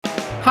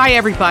Hi,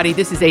 everybody.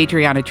 This is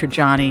Adriana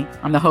Trajani.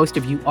 I'm the host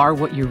of You Are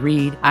What You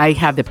Read. I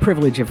have the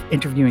privilege of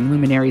interviewing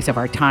luminaries of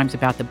our times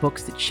about the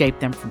books that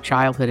shaped them from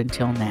childhood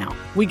until now.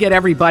 We get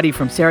everybody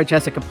from Sarah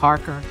Jessica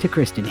Parker to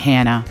Kristen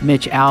Hanna,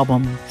 Mitch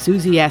Albom,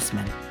 Susie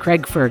Essman,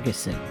 Craig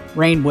Ferguson,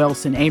 Rainn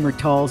Wilson, Amor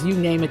Tolls, you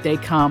name it, they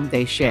come,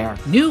 they share.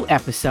 New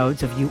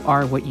episodes of You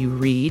Are What You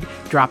Read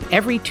drop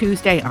every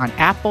Tuesday on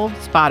Apple,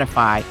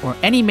 Spotify, or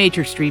any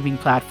major streaming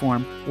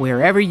platform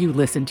wherever you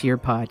listen to your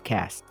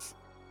podcasts.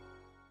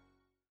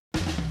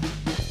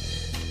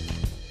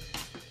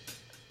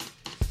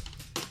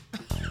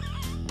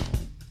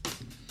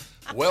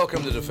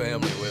 Welcome to the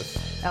family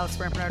with Alex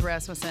Brandt Bernard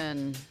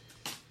Rasmussen.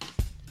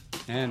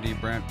 Andy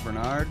Brandt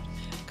Bernard.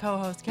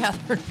 Co-host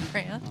Catherine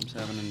Brandt. I'm just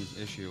having an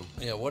issue.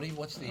 Yeah,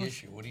 what's the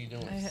issue? What are you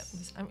doing?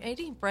 I'm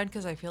eating bread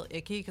because I feel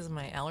icky because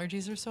my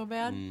allergies are so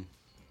bad,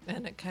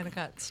 and it kind of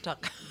got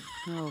stuck.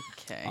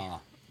 Okay.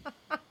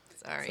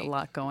 Sorry. There's a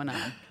lot going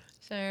on.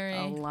 Sorry.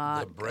 A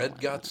lot. The bread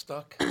got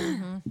stuck?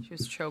 She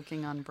was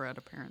choking on bread,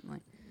 apparently.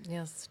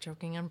 Yes,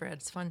 choking on bread.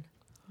 It's fun.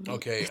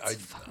 Okay,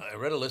 I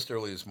read a list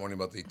earlier this morning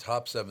about the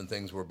top 7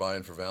 things we're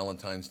buying for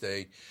Valentine's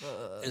Day.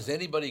 Is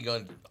anybody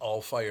gone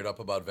all fired up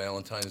about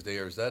Valentine's Day,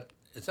 or is that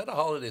a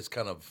holiday that's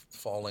kind of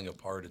falling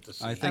apart at the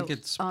seams? I think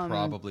it's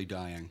probably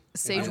dying.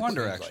 Sage, I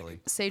wonder, seems like actually.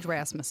 Sage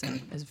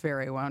Rasmussen is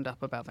very wound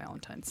up about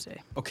Valentine's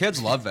Day. Oh,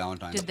 kids love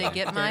Valentine's Did Day. they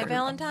get my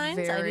Valentine's?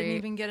 I very- didn't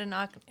even get an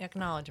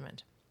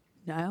acknowledgement.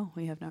 No,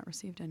 we have not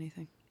received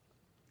anything.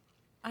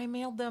 I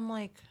mailed them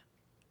like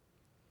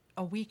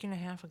a week and a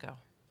half ago.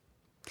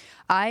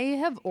 I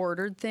have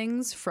ordered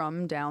things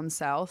from down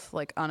south,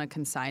 like on a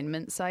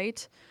consignment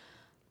site,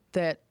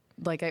 that,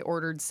 like, I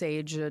ordered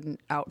Sage an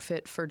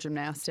outfit for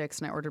gymnastics,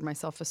 and I ordered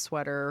myself a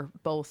sweater,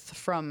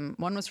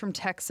 one was from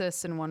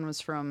Texas and one was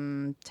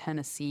from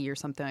Tennessee or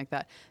something like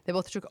that. They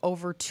both took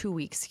over 2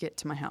 weeks to get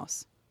to my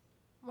house.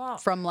 Well,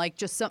 From like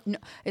just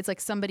it's like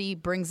somebody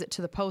brings it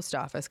to the post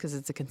office because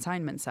it's a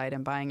consignment site.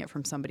 I'm buying it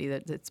from somebody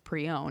that's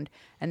pre-owned,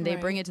 and they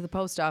bring Right. it to the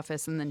post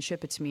office and then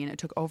ship it to me. And it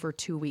took over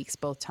 2 weeks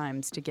both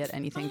times to get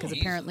anything because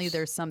apparently Jesus.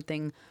 there's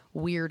something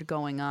weird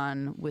going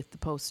on with the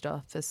post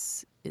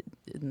office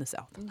in the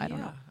South. I don't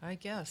know. I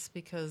guess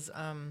because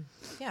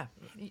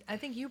I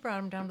think you brought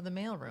them down to the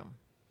mailroom.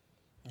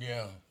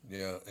 Yeah,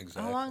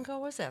 exactly. How long ago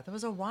was that? That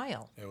was a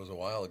while. It was a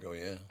while ago,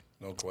 yeah,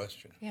 no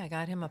question. Yeah, I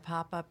got him a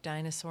pop-up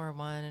dinosaur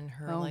one and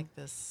her Oh, like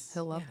this.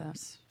 he'll love that.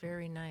 It's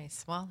very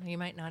nice. Well, you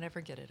might not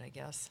ever get it, I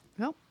guess.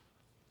 Well,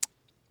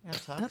 That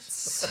sucks.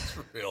 that's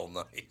That's real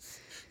nice.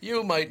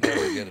 You might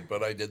never get it,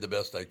 but I did the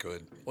best I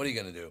could. What are you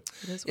going to do?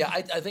 Yeah,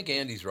 I think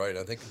Andy's right.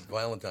 I think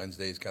Valentine's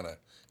Day is kind of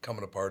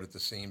coming apart at the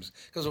seams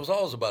because it was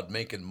always about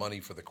making money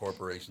for the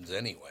corporations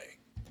anyway.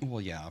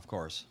 Well, yeah, of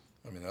course.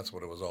 I mean, that's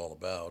what it was all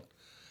about.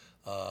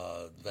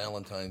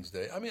 Valentine's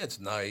Day. I mean, it's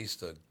nice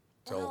to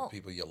tell Well-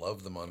 people you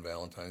love them on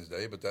Valentine's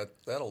Day, but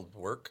that'll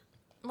work.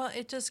 Well,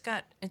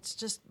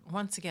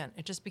 once again,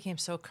 it just became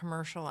so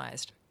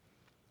commercialized.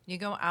 You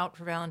go out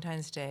for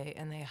Valentine's Day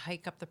and they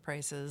hike up the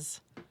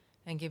prices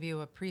and give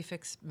you a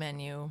prefix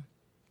menu,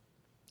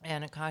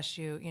 and it costs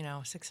you,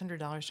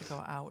 $600 to go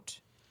out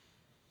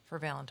for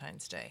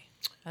Valentine's Day.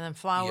 And then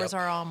flowers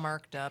Yep. are all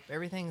marked up.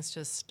 Everything's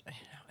just,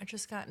 it's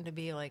just gotten to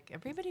be like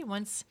everybody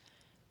wants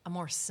a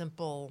more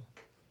simple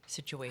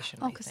situation,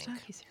 I think.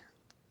 Kostaki's here.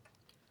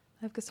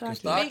 I have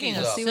Kostaki. Kostaki's Speaking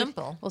of up.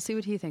 simple. We'll see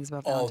what he thinks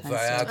about Oh, Valentine's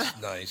Day.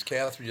 that's nice.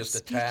 Catherine just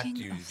attacked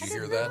Speaking you. of Did you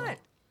hear that?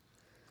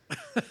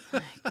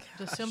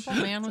 The simple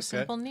man with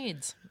simple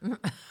needs.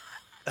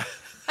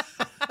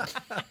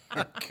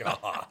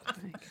 God,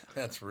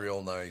 that's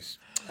real nice.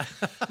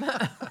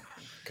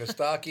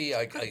 Kostaki,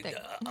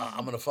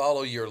 I'm going to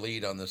follow your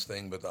lead on this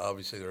thing, but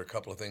obviously there are a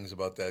couple of things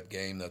about that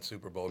game, that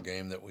Super Bowl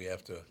game, that we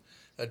have to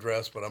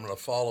address. But I'm going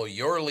to follow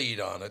your lead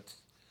on it.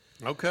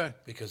 Okay.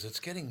 Because it's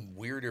getting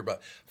weirder.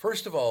 But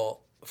first of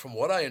all, from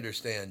what I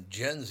understand,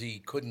 Gen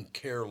Z couldn't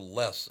care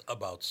less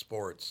about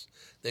sports.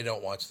 They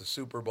don't watch the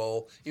Super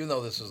Bowl, even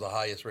though this is the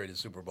highest rated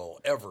Super Bowl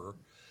ever.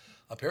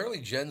 Apparently,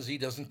 Gen Z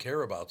doesn't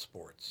care about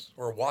sports,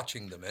 or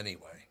watching them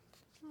anyway.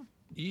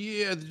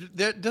 Yeah,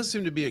 there does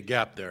seem to be a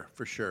gap there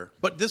for sure.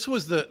 But this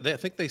was I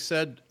think they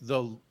said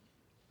the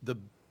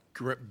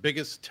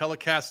biggest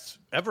telecasts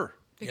ever.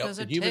 Because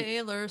of And even-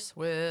 Taylor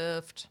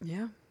Swift.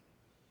 Yeah,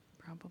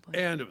 probably.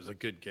 And it was a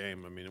good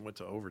game. I mean, it went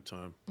to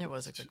overtime. It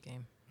was a good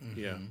game.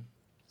 Yeah.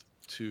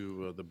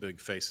 To the big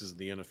faces of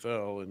the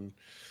NFL. And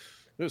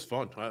it was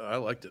fun. I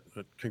liked it.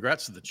 But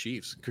congrats to the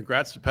Chiefs.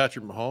 Congrats to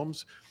Patrick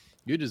Mahomes.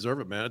 You deserve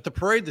it, man. At the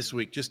parade this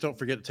week, just don't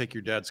forget to take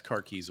your dad's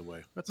car keys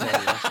away. That's all you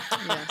ask.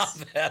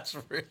 Yes. That's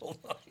real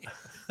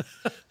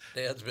nice.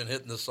 Dad's been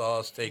hitting the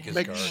sauce. Take his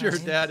Make car. sure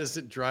dad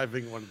isn't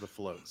driving one of the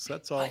floats.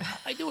 That's all.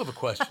 I do have a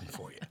question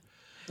for you.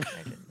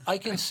 I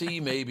can see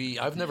maybe,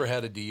 I've never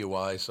had a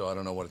DUI, so I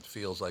don't know what it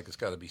feels like. It's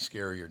got to be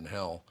scarier than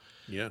hell.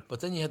 Yeah. But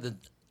then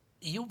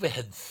you've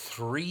had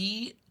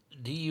 3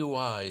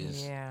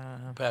 DUIs, Yeah.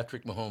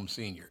 Patrick Mahomes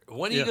Sr.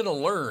 When are you Yeah. going to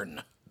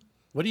learn?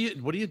 What are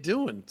you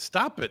doing?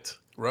 Stop it.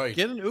 Right.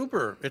 Get an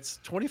Uber. It's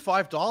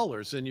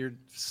 $25, and your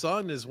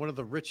son is one of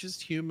the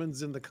richest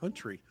humans in the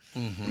country.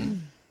 Mm-hmm.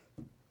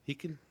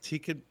 He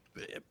can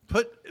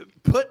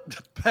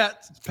put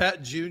Pat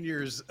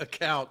Junior's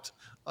account,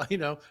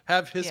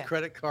 have his Yeah.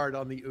 credit card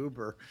on the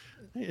Uber.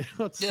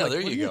 It's Yeah, like,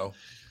 there what you do go.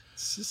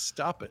 Just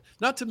stop it.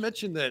 Not to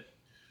mention that,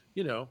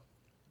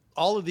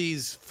 all of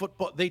these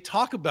football, they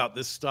talk about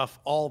this stuff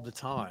all the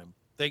time.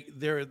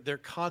 They're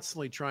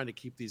constantly trying to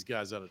keep these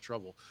guys out of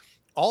trouble.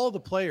 All of the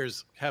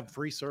players have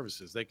free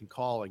services. They can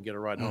call and get a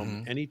ride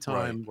home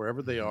anytime, Right.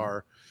 wherever they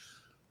are.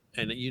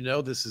 And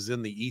this is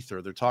in the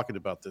ether. They're talking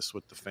about this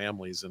with the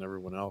families and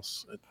everyone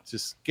else.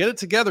 Just get it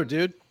together,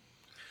 dude.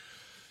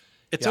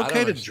 It's Yeah, I don't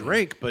okay to understand.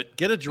 drink, but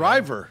get a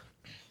driver.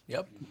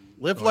 Yep.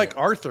 Live Oh, like yeah.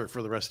 Arthur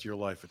for the rest of your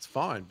life. It's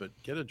fine, but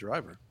get a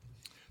driver.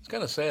 It's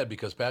kind of sad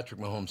because Patrick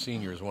Mahomes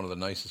Sr. is one of the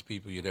nicest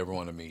people you'd ever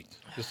want to meet.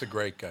 Just a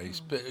great guy.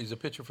 He's a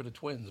pitcher for the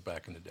Twins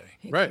back in the day.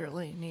 He Right.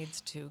 really needs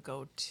to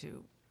go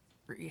to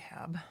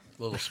rehab,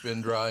 Little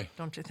spin dry.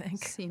 don't you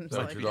think? Seems Is that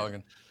what like you're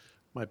dogging?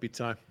 Might be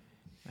time.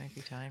 Might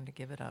be time to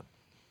give it up.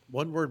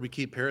 One word we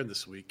keep hearing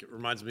this week, it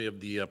reminds me of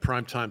the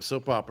primetime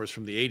soap operas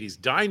from the 80s.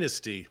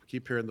 Dynasty. We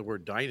keep hearing the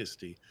word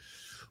dynasty.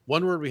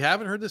 One word we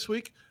haven't heard this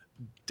week,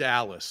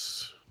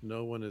 Dallas.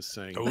 No one is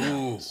saying Ooh,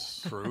 Dallas.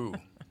 true.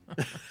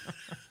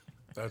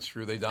 That's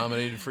true. They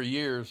dominated for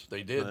years.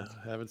 They did.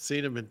 Haven't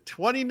seen him in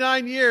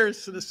 29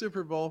 years in the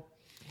Super Bowl.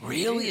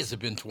 Really? Has it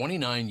been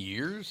 29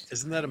 years?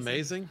 Isn't that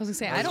amazing? I was gonna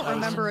say, I was- don't I was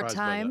remember a surprised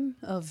by that. time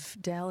of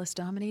Dallas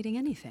dominating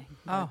anything.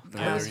 Oh,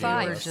 I was they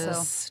five, were so-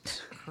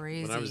 just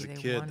crazy. When I was a They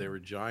kid, won- they were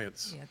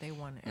giants. Yeah, they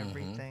won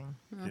everything.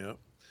 Yep.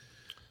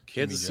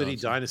 Kansas City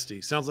Johnson.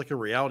 Dynasty. Sounds like a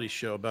reality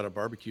show about a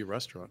barbecue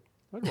restaurant.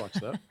 I'd watch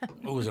that.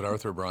 Oh, was it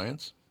Arthur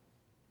Bryant's?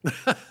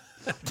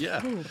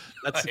 Yeah.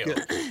 That's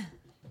good.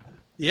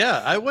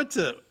 Yeah, I went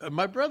to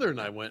my brother and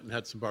I went and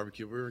had some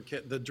barbecue. We were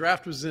in the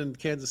draft was in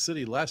Kansas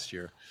City last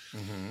year.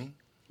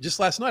 Just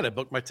last night, I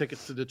booked my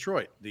tickets to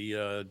Detroit.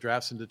 The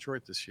draft's in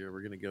Detroit this year.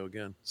 We're going to go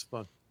again. It's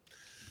fun.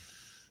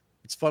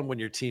 It's fun when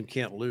your team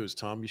can't lose,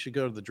 Tom. You should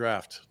go to the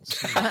draft.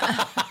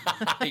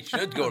 I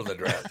should go to the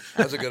draft.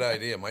 That's a good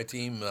idea. My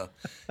team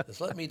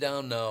has let me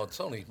down now. It's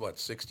only,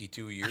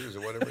 62 years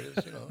or whatever it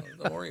is.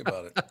 Don't worry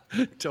about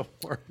it. Don't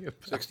worry about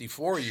it.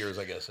 64 years,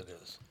 I guess it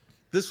is.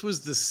 This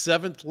was the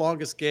 7th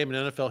longest game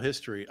in NFL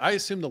history. I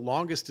assume the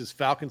longest is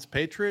Falcons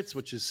Patriots,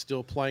 which is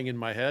still playing in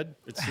my head.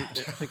 I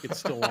think it's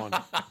still on.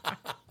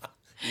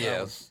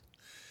 Yes.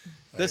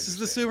 This is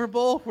the Super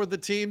Bowl where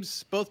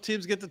both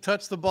teams get to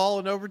touch the ball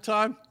in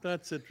overtime.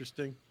 That's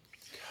interesting.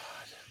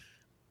 God,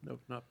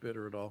 nope, not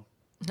bitter at all.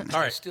 All I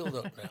right, still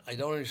don't. I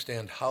don't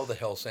understand how the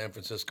hell San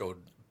Francisco,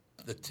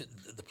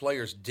 the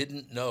players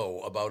didn't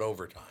know about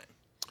overtime.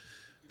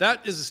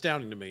 that is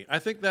astounding to me. I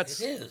think that's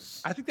It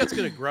is. I think that's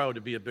going to grow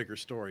to be a bigger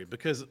story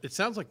because it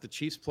sounds like the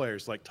Chiefs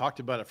players talked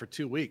about it for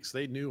 2 weeks.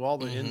 They knew all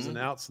the ins and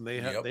outs, and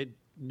they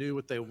knew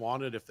what they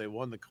wanted if they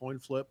won the coin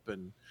flip,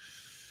 and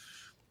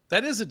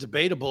that is a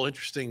debatable,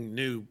 interesting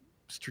new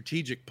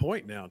strategic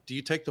point now. Do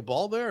you take the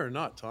ball there or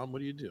not, Tom? What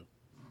do you do?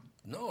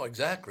 No,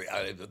 exactly.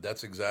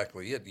 That's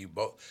exactly it. You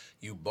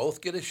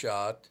both get a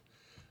shot.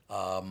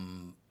 I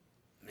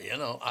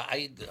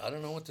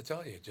don't know what to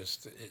tell you.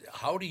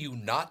 How do you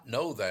not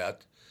know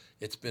that?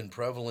 It's been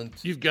prevalent.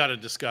 You've got to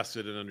discuss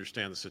it and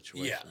understand the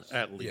situation. Yes,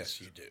 at least.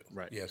 Yes, you do.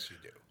 Right. Yes, you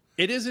do.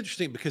 It is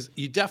interesting because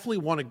you definitely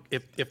want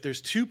to, if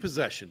there's 2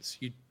 possessions,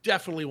 you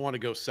definitely want to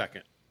go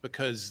second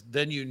because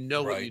then you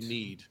know what you Right.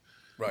 need.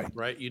 Right.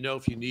 Right. You know,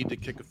 if you need to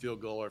kick a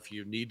field goal or if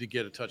you need to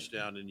get a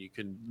touchdown, and you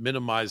can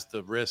minimize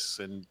the risks,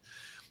 and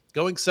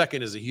going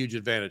second is a huge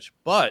advantage.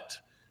 But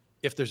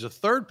if there's a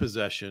 3rd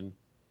possession,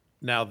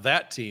 now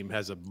that team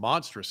has a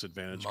monstrous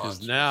advantage because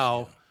Monstrous,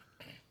 now,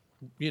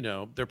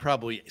 they're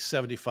probably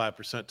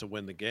 75% to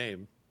win the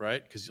game,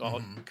 right?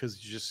 Because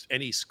just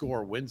any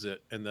score wins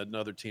it, and then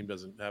another team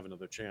doesn't have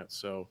another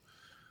chance.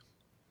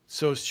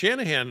 So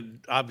Shanahan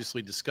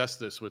obviously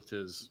discussed this with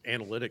his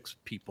analytics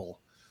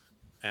people,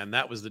 and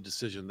that was the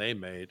decision they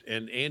made.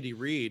 And Andy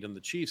Reid and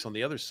the Chiefs on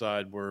the other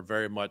side were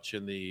very much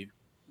in the,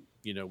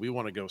 we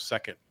want to go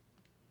second,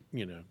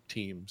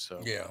 team.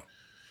 So Yeah.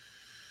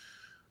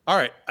 all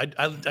right, I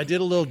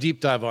did a little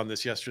deep dive on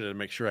this yesterday to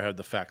make sure I had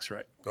the facts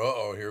right.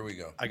 Uh-oh, here we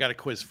go. I got a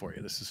quiz for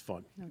you. This is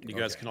fun. You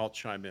guys Okay. can all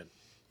chime in.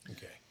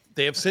 Okay.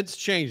 They have since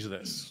changed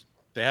this.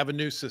 They have a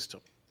new system.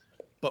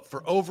 But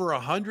for over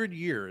 100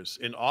 years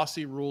in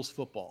Aussie rules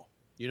football,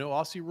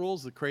 Aussie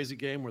rules, the crazy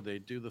game where they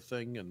do the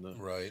thing and the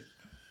Right.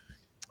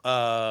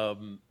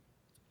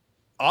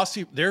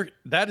 Aussie,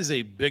 that is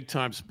a big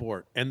time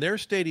sport, and their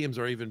stadiums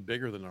are even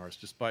bigger than ours,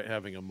 despite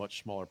having a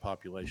much smaller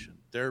population.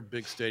 Their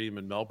big stadium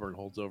in Melbourne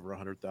holds over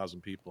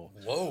 100,000 people,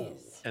 Whoa.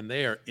 and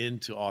they are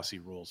into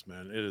Aussie rules,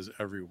 man. It is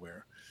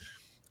everywhere.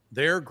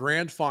 Their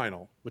grand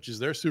final, which is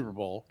their Super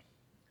Bowl,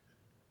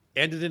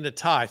 ended in a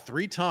tie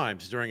 3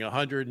 times during a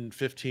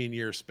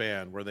 115-year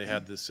span where they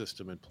had this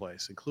system in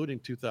place, including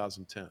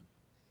 2010.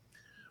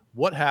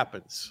 What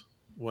happens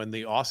when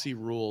the Aussie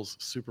rules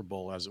Super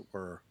Bowl, as it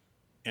were,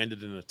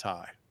 ended in a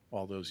tie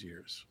all those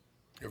years?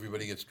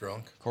 Everybody gets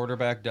drunk.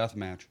 Quarterback death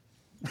match.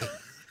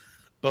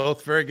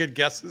 Both very good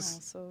guesses.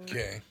 Also,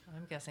 Okay.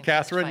 I'm guessing.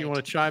 Catherine, fist you fight.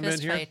 wanna chime in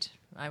Fist here? Fight.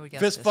 I would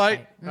guess Fist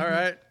fight. All Mhm.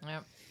 right.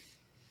 Yep.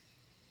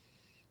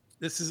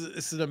 This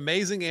is an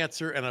amazing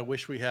answer, and I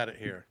wish we had it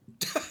here.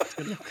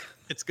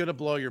 It's gonna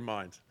blow your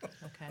mind.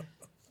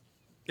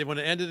 Okay. When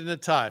it ended in a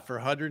tie for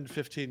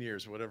 115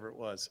 years, whatever it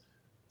was,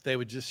 they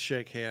would just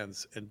shake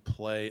hands and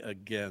play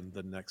again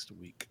the next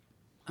week.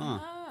 Huh.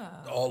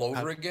 All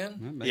over again?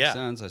 That makes Yeah.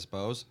 sense, I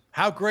suppose.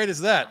 How great is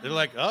that? They're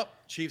like, oh,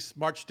 Chiefs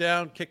march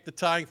down, kick the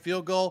tying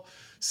field goal.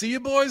 See you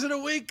boys in a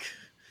week.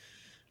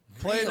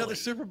 Play another Really?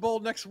 Super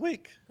Bowl next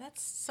week.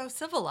 That's so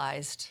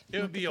civilized.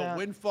 It would be a that.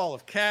 windfall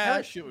of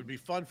cash. It would be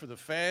fun for the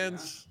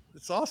fans.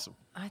 It's awesome.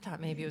 I thought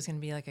maybe it was going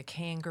to be like a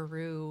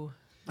kangaroo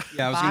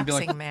Yeah, I was going to be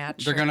boxing like,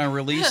 match. they're or- going to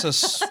release a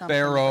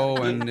sparrow,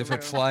 and if it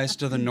Kangaroo. flies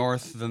to the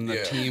north, then the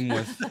Yeah. team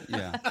with,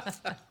 yeah.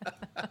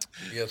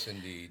 Yes,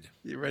 indeed.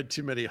 You read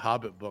too many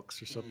Hobbit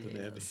books or something,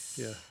 Andy.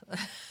 Yeah.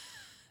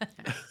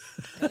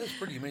 That is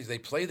pretty amazing. They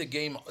play the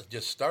game,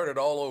 just started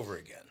all over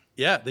again.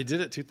 Yeah, they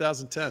did it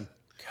 2010.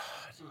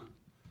 God,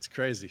 It's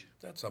crazy.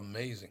 that's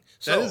amazing.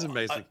 That is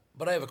amazing.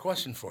 But I have a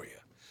question for you.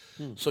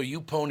 So you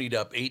ponied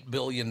up $8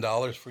 billion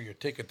for your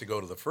ticket to go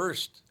to the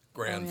first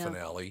grand yeah.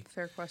 finale.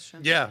 Fair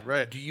question. Yeah,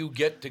 right. Do you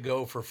get to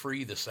go for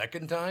free the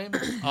second time?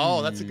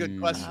 Oh, that's a good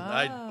question.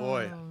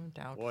 Oh,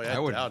 doubtful. Boy, I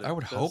would doubt it. I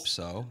would hope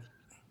so.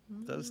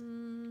 Those,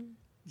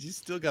 you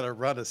still got to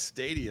run a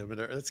stadium, and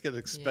that's an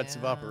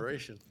expensive Yeah.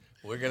 operation.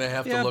 We're going to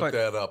have Yeah, to look but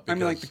that up. I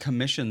mean, like the because-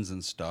 commissions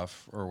and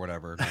stuff or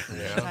whatever.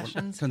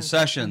 Concessions.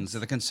 Concessions.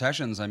 The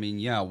concessions. I mean,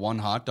 yeah, one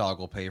hot dog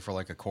will pay for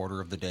like a quarter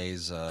of the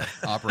day's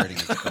operating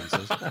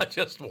expenses.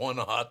 just one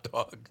hot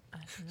dog.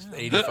 It's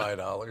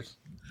 $85.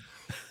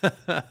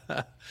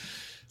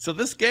 So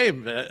this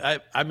game,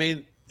 I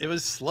mean, it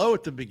was slow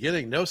at the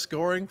beginning, no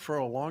scoring for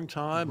a long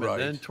time, Right.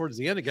 and then towards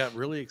the end, it got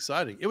really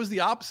exciting. It was the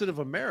opposite of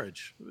a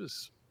marriage. It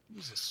was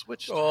a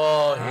switch.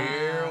 Oh,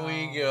 here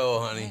we go,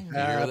 honey. You hear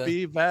that?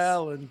 Happy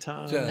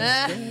Valentine's.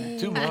 Just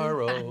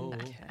tomorrow.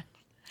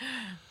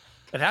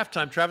 At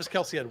halftime, Travis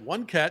Kelce had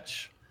one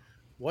catch,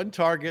 one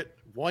target,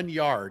 1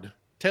 yard.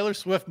 Taylor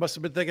Swift must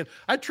have been thinking,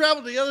 I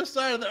traveled to the other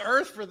side of the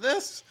earth for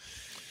this.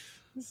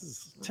 This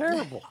is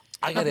terrible.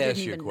 I got to Didn't ask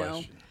you a even know.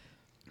 question.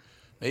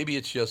 Maybe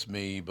it's just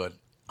me, but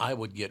I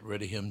would get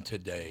rid of him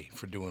today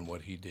for doing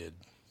what he did.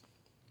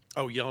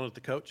 Oh, yelling at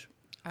the coach?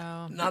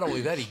 Oh, Not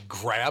only that, he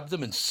grabbed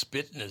him and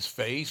spit in his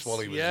face while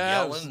he was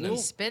Yeah, it was yelling. little-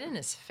 and- spit in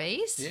his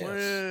face? Yeah.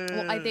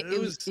 Well, I think he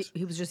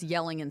was just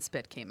yelling and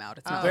spit came out.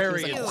 It's not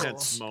Very like he was like,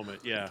 intense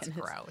moment, yeah. That's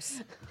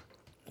gross.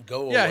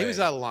 Go away. Yeah, he was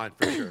out of line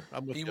for sure.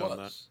 I'm with He you on that.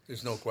 was.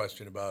 There's no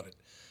question about it.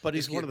 But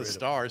he's Just one get of the rid of him.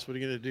 stars. What are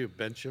you going to do?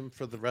 Bench him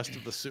for the rest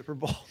of the Super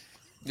Bowl?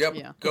 Yep.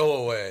 Yeah.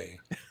 Go away.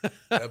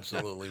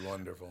 Absolutely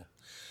wonderful.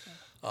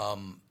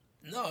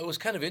 No, it was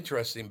kind of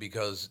interesting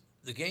because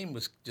the game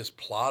was just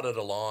plodded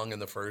along in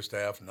the first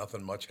half,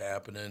 nothing much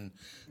happening.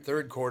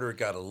 Third quarter, it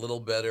got a little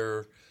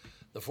better.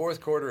 The fourth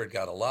quarter, it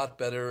got a lot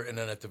better. And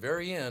then at the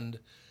very end,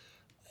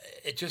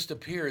 it just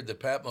appeared that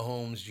Pat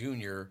Mahomes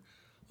Jr.,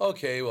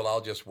 okay, well,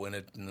 I'll just win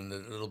it and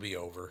then it'll be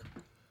over.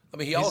 I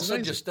mean, he all of a sudden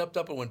amazing. just stepped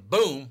up and went,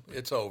 boom,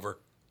 it's over.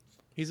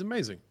 He's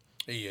amazing.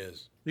 He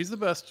is. He's the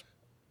best.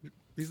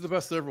 He's the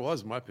best there ever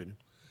was, in my opinion.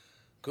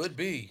 Could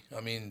be.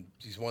 I mean,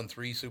 he's won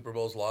 3 Super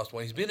Bowls, lost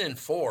 1. He's been in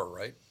 4,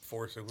 right?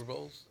 4 Super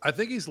Bowls? I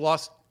think he's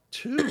lost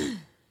 2.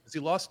 Has he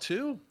lost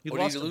 2? He Oh,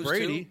 did lost he to lose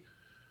Brady, 2?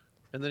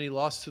 and then he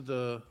lost to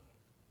the.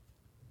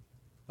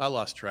 I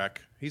lost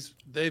track.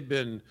 They've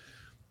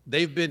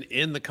been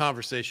in the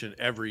conversation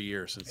every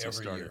year since he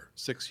Every started. year.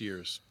 6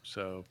 years.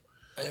 So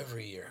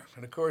Every year.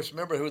 And, of course,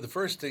 remember who the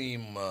first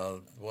team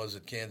was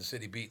at Kansas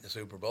City beat in the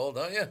Super Bowl,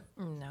 don't you?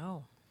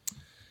 No.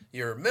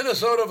 Your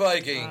Minnesota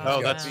Vikings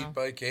Oh, got that's- beat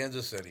by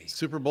Kansas City.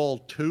 Super Bowl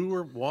 2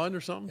 or 1 or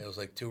something. It was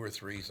like 2 or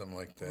 3, something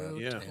like that.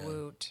 Woot, Yeah.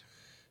 woot.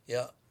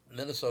 Yeah.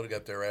 Minnesota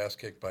got their ass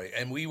kicked by,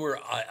 and we were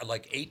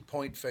like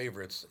 8-point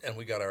favorites, and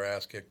we got our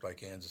ass kicked by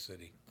Kansas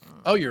City.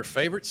 Oh, your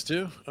favorites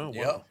too? Oh, wow.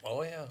 Yeah.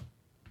 Oh, yeah.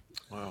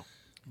 Wow.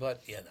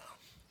 But, you know.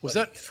 Was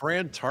But- that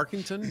Fran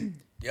Tarkington?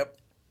 Yep.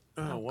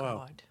 Oh, wow.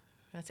 God.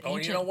 That's Oh, you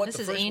ancient. know what? This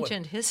The is first one-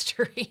 ancient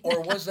history.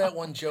 Or was that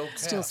one Joe Cap?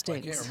 Still I can't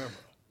stings. remember.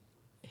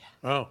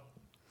 Oh,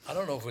 I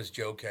don't know if it was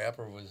Joe Cap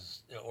or if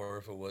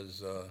it was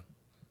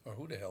or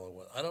who the hell it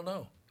was. I don't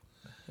know.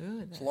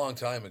 Ooh, It's a long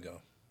time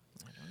ago.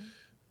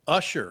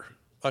 Usher.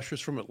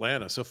 Usher's from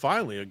Atlanta. So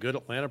finally, a good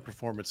Atlanta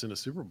performance in a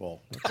Super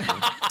Bowl.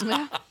 That's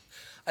nice.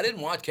 I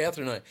didn't watch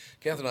Catherine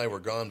and I were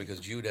gone because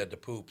Jude had to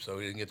poop, so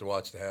we didn't get to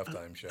watch the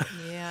halftime show.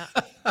 yeah.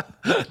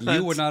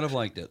 You would not have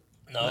liked it.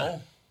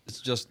 No. It's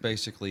just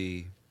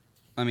basically,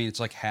 I mean, it's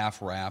like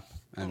half rap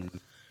and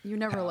you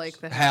never like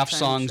the half halftime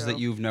songs show. that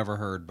you've never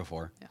heard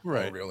before.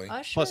 Right. Oh, really?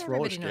 Usher, Plus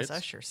roller everybody knows skates.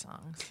 Usher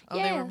songs.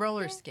 Oh, they were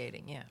roller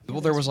skating, yeah.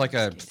 Well, there was like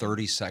a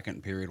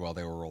 30-second period while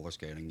they were roller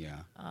skating.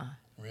 Yeah.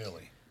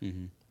 Really?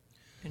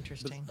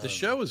 Interesting. The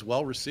show is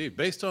well received.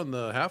 Based on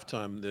the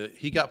halftime,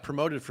 he got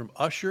promoted from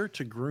usher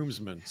to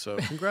groomsman. So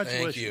Thank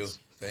congratulations. you.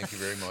 Thank you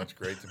very much.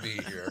 Great to be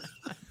here.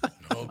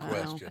 No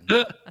question.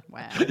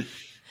 Wow.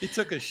 He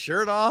took his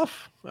shirt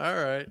off. All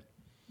right.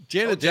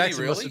 Janet Oh, did he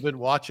Jackson must really? have been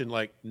watching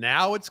like,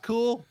 now it's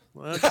cool.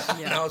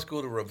 Now it's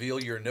cool to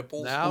reveal your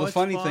nipples. Now Well, the it's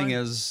funny fine. thing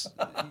is,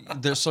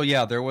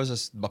 there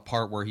was a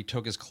part where he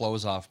took his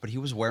clothes off, but he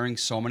was wearing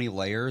so many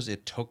layers,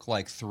 it took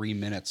like 3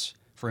 minutes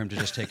for him to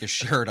just take his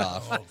shirt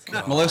off.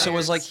 God. Melissa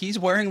was like, he's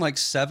wearing like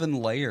 7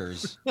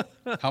 layers.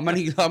 How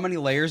many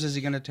layers is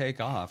he going to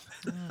take off?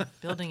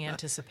 Building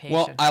anticipation.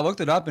 Well, I looked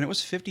it up, and it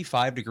was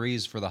 55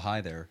 degrees for the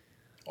high there.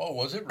 Oh,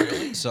 was it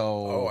really? So,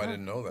 Oh, I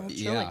didn't know that.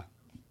 yeah.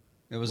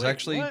 It was Wait,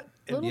 actually, what?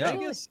 In yeah.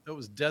 Vegas, it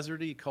was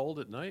deserty, cold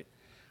at night.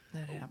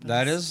 that happens.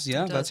 That is,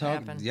 yeah, It does that's how,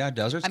 happen. yeah,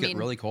 deserts I get mean,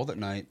 really cold at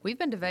night. We've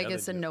been to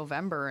Vegas they in do.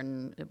 November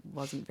and it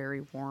wasn't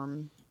very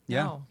warm.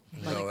 Yeah. No,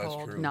 No, plenty that's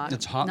cold. true. Not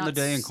It's hot in the not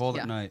day and s- cold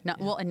at yeah, night. Not,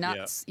 well, and not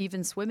Yeah.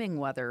 even swimming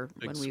weather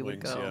Big when we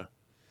would swings, go.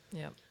 yeah.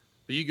 Yep.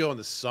 But you go in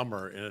the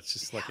summer and it's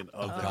just like an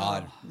oven.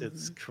 God.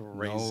 It's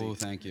crazy. No,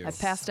 thank you. I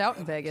passed out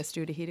in Vegas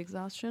due to heat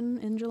exhaustion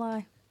in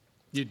July.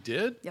 You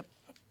did? Yep.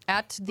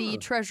 At the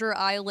Treasure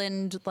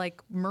Island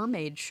like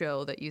mermaid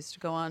show that used to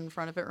go on in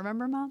front of it.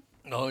 Remember, Mom?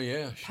 Oh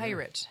yeah, sure.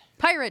 Pirate.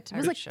 Pirate. It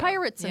was Pirate like show.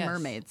 pirates and Yes.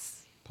 mermaids.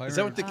 Is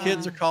that what the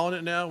kids are calling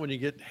it now? When you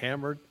get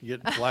hammered, you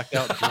get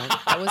blackout drunk?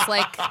 I was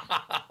like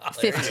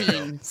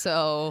 15,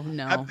 so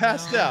no. I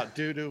passed out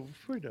due to,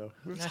 it was No,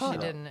 hot she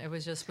out. didn't. It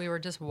was just we were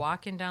just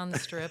walking down the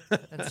strip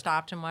and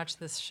stopped and watched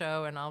this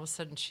show, and all of a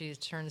sudden she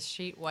turns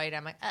sheet white.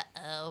 I'm like,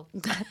 uh-oh.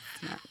 Good.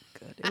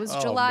 It was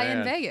Oh, July in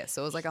man. Vegas,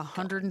 so it was like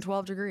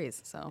 112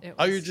 degrees. So It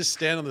Oh, you're was- just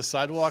standing on the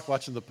sidewalk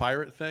watching the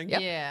pirate thing?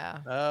 Yep. Yeah.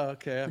 Oh,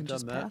 okay. I've I done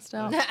just that. passed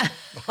out.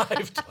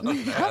 I've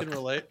done that. I can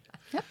relate.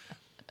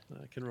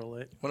 I can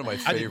relate. One of my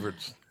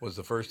favorites was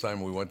the first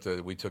time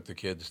we took the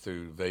kids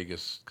to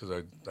Vegas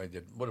because I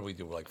did, what did we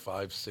do, like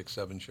 5, 6,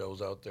 7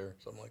 shows out there,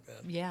 something like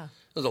that. Yeah.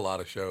 There's a lot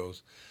of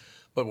shows.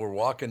 But we're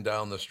walking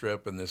down the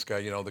strip, and this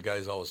guy, the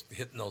guy's always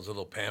hitting those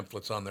little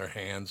pamphlets on their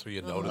hands so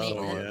you notice it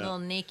all. Little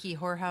naked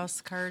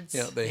whorehouse cards.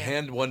 Yeah, they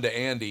hand one to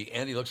Andy.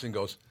 Andy looks and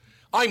goes,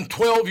 "I'm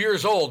 12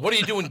 years old. What are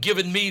you doing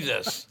giving me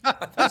this?"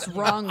 What's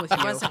wrong with He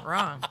you? wasn't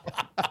wrong.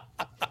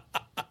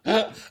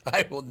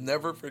 I will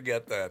never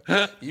forget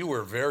that. You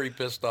were very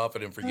pissed off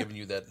at him for giving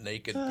you that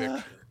naked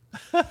picture.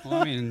 Well,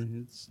 I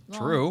mean, it's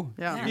true.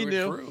 Yeah. He You were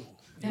knew. true.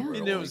 You were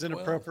You knew it only was 12.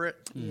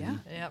 inappropriate. Yeah.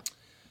 Yep.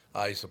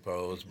 I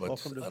suppose, but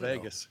Welcome I to don't know.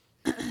 Vegas.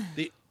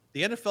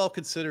 The NFL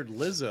considered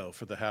Lizzo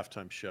for the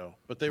halftime show,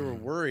 but they were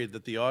worried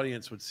that the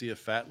audience would see a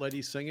fat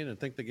lady singing and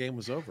think the game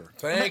was over.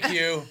 Thank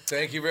you.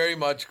 Thank you very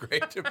much.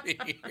 Great to be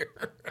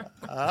here.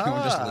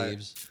 Everyone just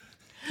leaves.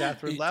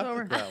 Catherine laughed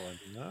at that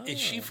one. Is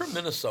she from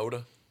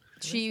Minnesota?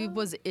 She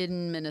was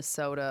in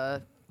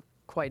Minnesota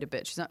quite a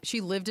bit.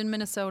 She lived in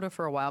Minnesota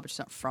for a while, but she's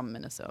not from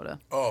Minnesota.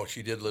 Oh,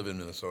 she did live in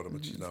Minnesota,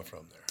 but she's not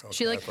from there. Okay,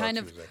 She I like thought kind she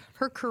of was there.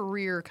 her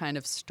career kind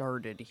of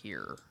started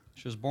here.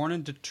 She was born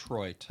in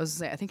Detroit. I was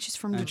gonna say I think she's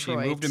from And she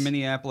Detroit. moved to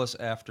Minneapolis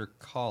after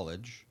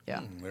college.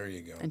 Yeah. There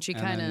you go. And she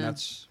And kind then of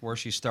that's where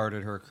she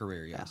started her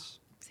career, yes.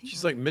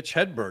 She's like Mitch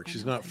Hedberg.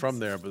 She's not from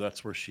there, but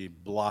that's where she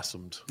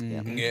blossomed.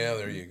 Yeah,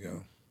 there you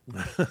go.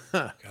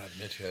 God,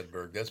 Mitch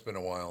Hedberg. That's been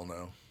a while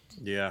now.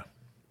 Yeah.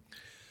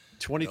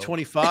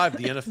 2025,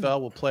 the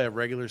NFL will play a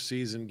regular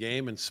season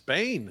game in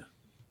Spain.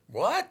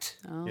 What?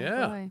 Oh,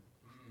 Yeah. boy.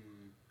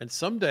 And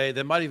someday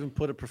they might even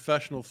put a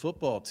professional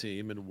football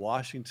team in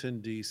Washington,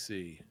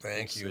 D.C.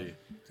 Thank We'll you. see.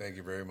 Thank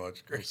you very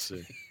much. Great. We'll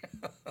see.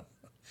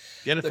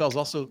 The NFL is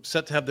also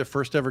set to have their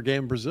first ever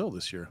game in Brazil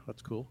this year.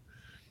 That's cool.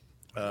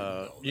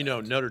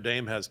 Notre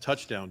Dame has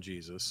touchdown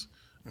Jesus,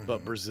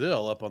 but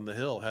Brazil up on the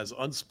hill has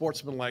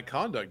unsportsmanlike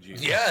conduct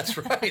Jesus. Yeah, that's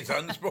right.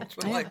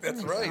 Unsportsmanlike.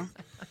 That's right.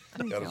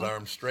 Got his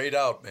arm straight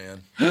out,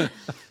 man.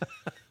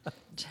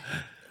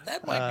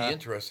 That might be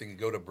interesting to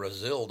go to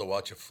Brazil to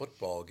watch a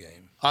football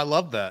game. I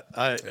love that.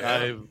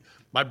 Yeah.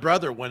 My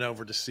brother went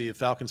over to see the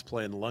Falcons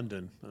play in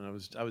London, and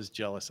I was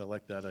jealous. I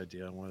like that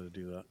idea. I wanted to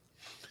do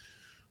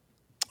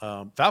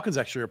that. Falcons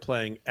actually are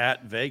playing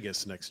at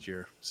Vegas next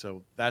year,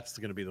 so that's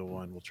going to be the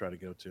one we'll try to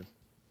go to.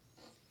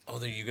 Oh,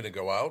 then you're going to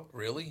go out?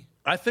 Really?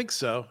 I think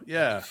so.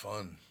 Yeah,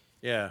 Fun.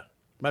 yeah.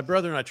 My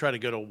brother and I try to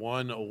go to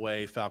one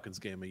away Falcons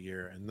game a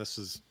year, and this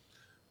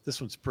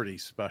one's pretty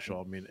special.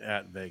 I mean,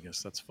 at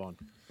Vegas, that's fun.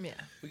 Yeah.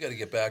 We got to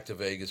get back to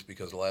Vegas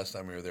because the last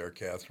time we were there,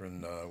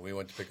 Catherine, we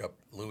went to pick up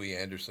Louis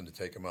Anderson to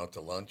take him out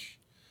to lunch.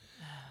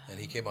 And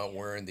he came out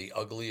wearing the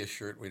ugliest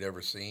shirt we'd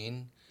ever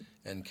seen.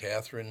 And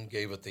Catherine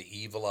gave it the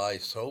evil eye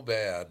so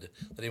bad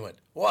that he went,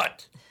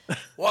 "What?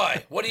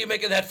 Why? What are you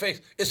making that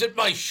face? Is it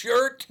my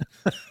shirt?"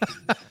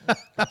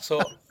 So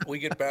we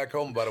get back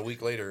home about a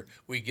week later.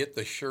 We get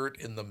the shirt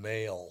in the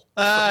mail.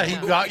 He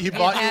bought you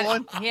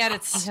one? He had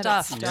it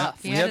stuffed.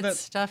 stuffed. He We had had it that-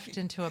 stuffed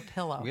into a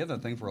pillow. We had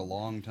that thing for a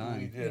long We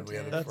time. did. We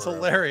had it That's forever.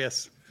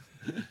 hilarious.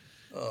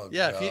 Oh,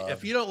 Yeah, God.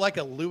 if you don't like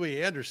a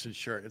Louis Anderson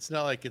shirt, it's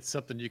not like it's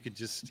something you could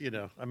just,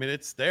 I mean,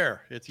 it's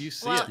there. You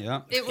see Well, it.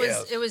 Yeah.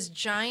 Yes. it was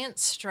giant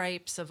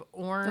stripes of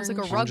orange. It was like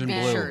a Orange and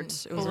rugby blue.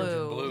 shirt. It was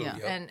blue. blue, yeah.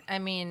 yep. And I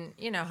mean,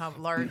 you know how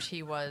large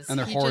he was. And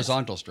they're He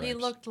horizontal He stripes.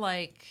 looked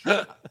like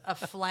a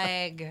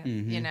flag.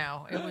 You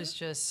know, it was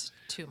just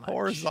too much.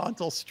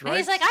 Horizontal And stripes.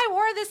 he's like, I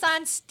wore this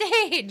on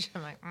stage.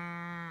 I'm like,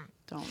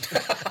 Don't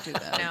do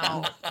that.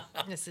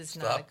 no, this is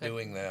not a Stop good.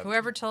 doing that.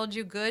 Whoever told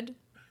you good,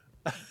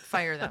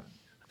 Fire them.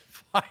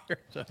 Fired.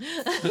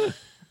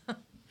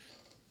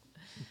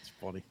 It's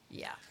funny.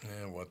 Yeah.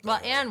 Yeah, what the Well,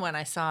 hell? and when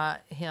I saw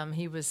him,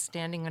 he was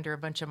standing under a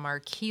bunch of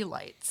marquee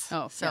lights.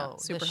 Oh, so yeah,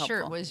 super the shirt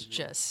helpful. was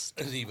just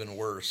It's even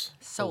worse.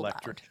 so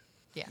Electric. loud.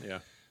 Yeah. Yeah.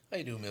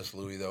 I do miss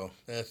Louis, though.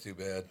 That's too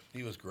bad.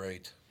 He was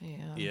great. Yeah.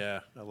 Yeah,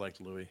 I liked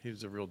Louis. He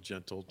was a real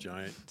gentle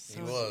giant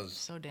So, was.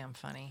 so damn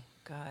funny.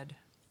 God.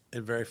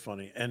 and very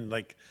funny. And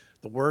like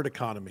the word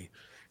economy.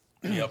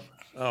 Yep.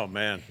 Oh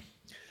man,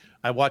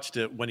 I watched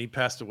it when he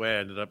passed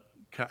away.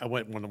 I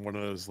went one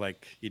of those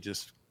like you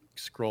just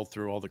scroll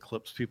through all the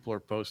clips people are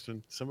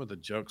posting. Some of the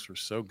jokes were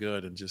so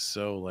good and just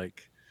so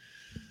like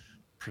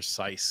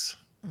precise.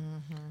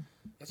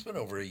 It's been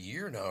over a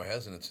year now,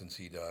 hasn't it, since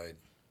he died?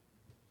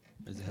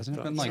 Hasn't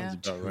it been like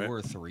Sounds about 2 right.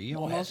 or 3 Oh,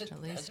 almost? has it?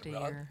 At least Has a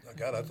it? year.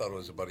 God, I thought it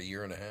was about a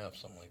year and a half,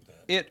 something like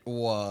that. It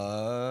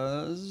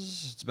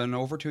was. It's been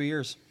over 2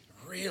 years.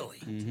 Really?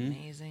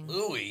 Amazing.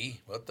 Louis?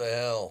 What the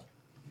hell?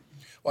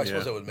 Well, I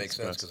suppose Yeah, that would make that's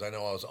sense best. because I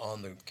know I was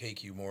on the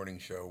KQ morning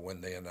show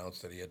when they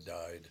announced that he had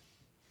died.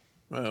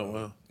 Oh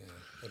well. Yeah,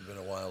 it had been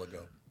a while ago.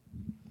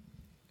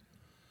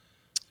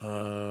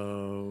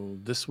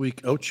 This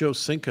week, Ocho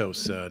Cinco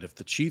said if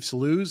the Chiefs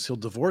lose, he'll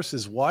divorce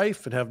his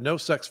wife and have no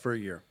sex for a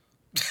year.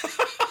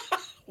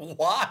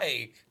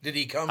 Why did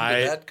he come to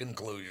I- that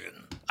conclusion?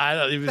 I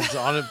don't. He was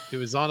on a. He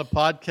was on a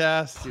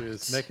podcast. He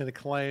was making a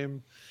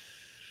claim.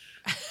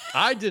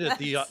 I did it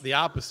the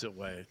opposite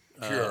way.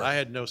 Sure. I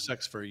had no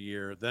sex for a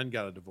year, then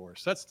got a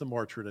divorce. That's the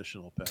more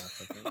traditional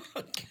path, I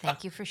think.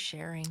 Thank you for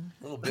sharing.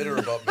 A little bitter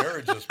about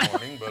marriage this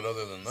morning, but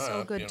other than that,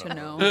 So good you to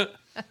know.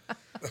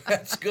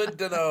 That's good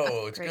to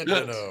know. It's good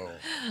to know.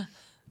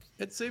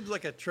 It seems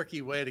like a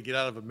tricky way to get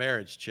out of a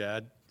marriage,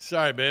 Chad.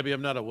 Sorry, baby,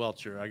 I'm not a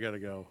welcher. I gotta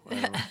go.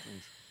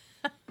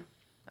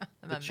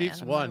 The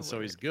Chiefs won,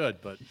 so he's good,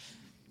 but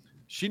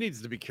she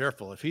needs to be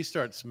careful. If he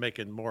starts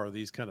making more of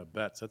these kind of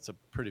bets, that's a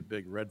pretty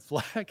big red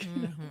flag.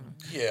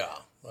 Yeah,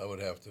 I would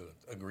have to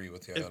agree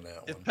with you on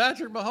that If one.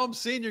 Patrick Mahomes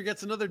Sr.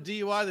 gets another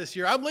DUI this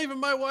year, I'm leaving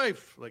my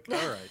wife. Like,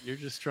 all right, you're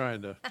just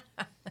trying to.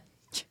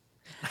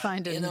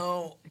 Find an You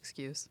know,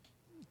 excuse.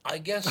 I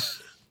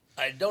guess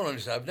I don't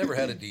understand. I've never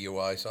had a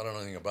DUI, so I don't know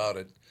anything about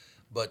it.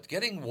 But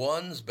getting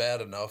one's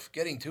bad enough.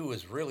 Getting two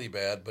is really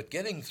bad, but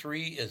getting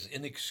three is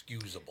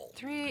inexcusable.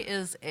 3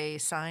 is a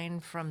sign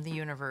from the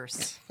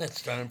universe.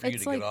 It's time for you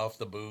It's to like- get off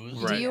the booze.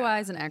 Right.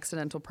 DUIs and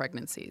accidental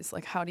pregnancies.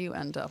 Like, how do you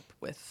end up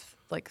with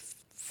like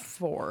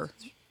 4?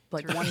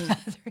 Like one,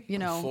 you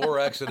know. 4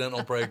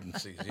 accidental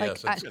pregnancies.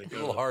 Yes, I- it's a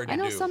little hard to I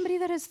know do. somebody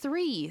that has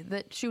 3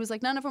 that she was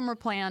like, none of them were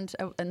planned.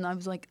 And I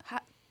was like,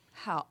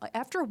 how?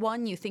 After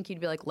one, you think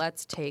you'd be like,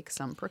 let's take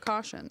some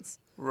precautions.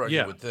 Right,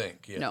 Yeah. you would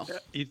think. Yes. No.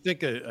 You'd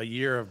think a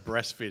year of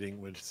breastfeeding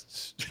would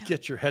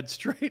get your head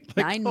straight.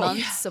 Like, 9 oh,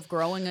 months of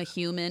growing a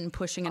human,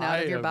 pushing it out I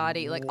of your am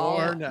body, like all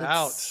worn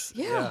that's- out.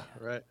 Yeah,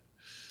 right.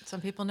 Some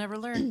people never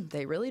learn.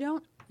 they really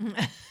don't.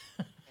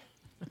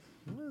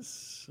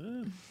 It's,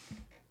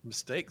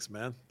 mistakes,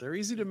 man. They're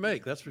easy to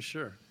make, that's for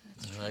sure.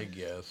 I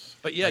guess.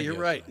 But yeah, I you're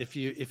guess right. so.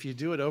 If you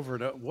do it over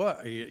and over,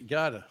 what are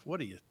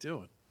you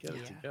doing? Get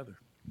it together.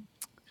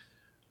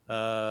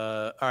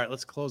 All right,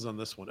 let's close on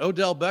this one.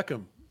 Odell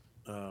Beckham,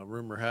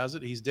 rumor has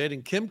it, he's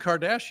dating Kim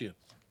Kardashian.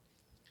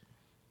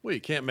 Well,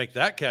 you can't make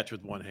that catch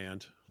with one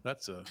hand.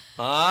 That's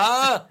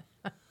Ah!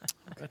 at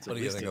What do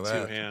you least think a of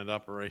that? two-hand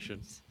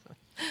operation.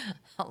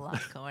 A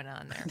lot going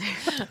on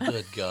there.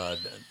 Good God.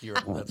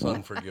 That's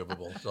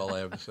unforgivable. That's all I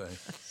have to say.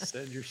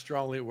 Send your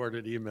strongly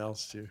worded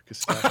emails to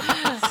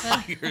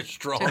Kostaki. Your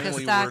strongly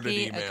worded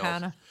Kostaki, emails.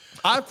 Akana.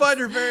 I find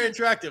her very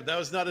attractive. That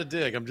was not a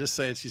dig. I'm just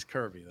saying she's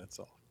curvy. That's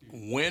all.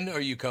 When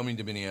are you coming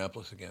to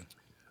Minneapolis again?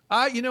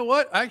 You know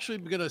what? I actually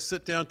am going to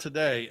sit down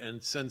today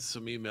and send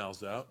some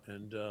emails out,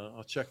 and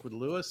I'll check with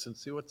Lewis and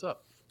see what's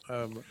up.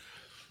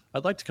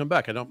 I'd like to come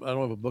back. I don't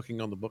have a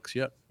booking on the books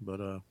yet, but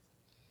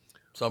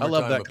Summertime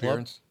that club.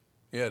 appearance?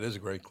 Yeah, it is a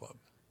great club.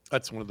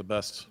 that's one of the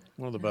best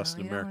in You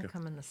America. don't want to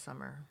come in the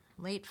summer,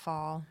 late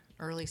fall,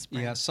 early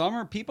spring. Yeah,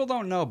 summer. People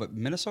don't know, but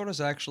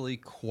Minnesota's actually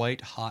quite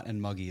hot and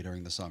muggy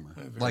during the summer.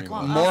 Like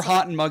much. more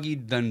hot and muggy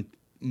than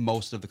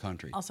most of the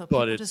country. Also, But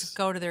people it's- just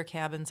go to their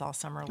cabins all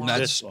summer long.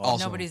 That's It's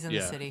also Nobody's in yeah.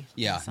 the city. in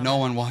yeah. the No summer.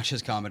 one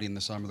watches comedy in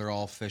the summer. They're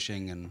all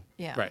fishing and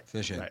Yeah. Right.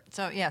 fishing. Right.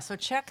 So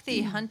check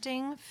the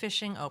hunting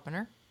fishing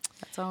opener.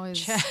 That's always.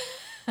 Check.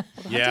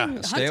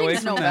 Yeah. Stay away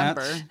hunting's from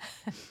November.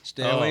 that.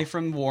 Stay Oh. away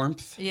from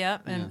warmth.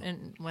 Yep,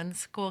 and when the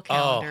school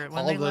calendar, when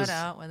all they those, let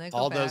out, when they go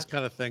all back. those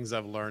kind of things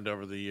I've learned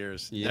over the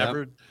years.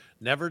 Yep.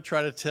 Never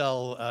try to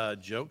tell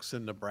jokes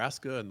in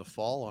Nebraska in the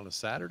fall on a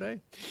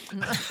Saturday.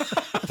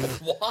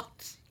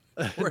 What?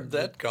 Where'd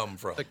that come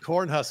from? The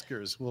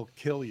Cornhuskers will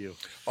kill you.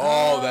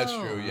 Oh, that's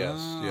true. Yes.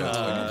 Yes,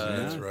 I can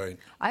see that's right.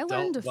 I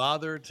learned. Don't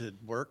bother to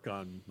work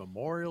on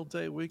Memorial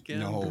Day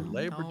weekend or No.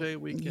 Labor No. Day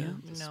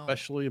weekend, No.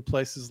 especially in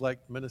places like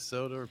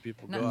Minnesota where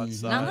people go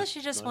outside. Not unless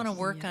you just want to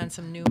work on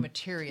some new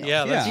material.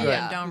 Yeah, that's You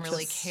right. don't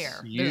really Just-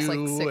 care. There's like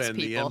You 6 and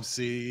the people.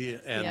 MC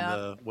and Yep.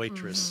 the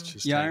waitress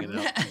just Yeah, hanging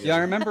out. yeah. I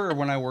remember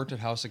when I worked at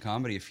House of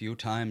Comedy a few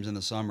times in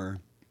the summer.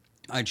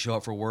 I'd show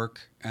up for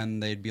work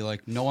and they'd be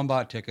like, "No one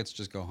bought tickets.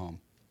 Just go home."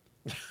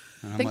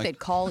 I think they'd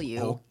call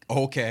you.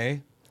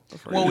 Okay.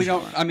 Well, we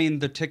don't. I mean,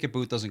 the ticket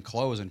booth doesn't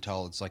close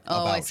until it's like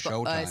about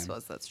showtime. I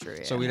suppose that's true.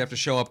 Yeah. So we'd have to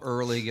show up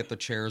early, get the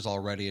chairs all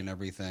ready and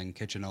everything.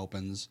 Kitchen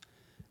opens,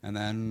 and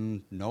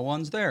then no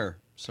one's there.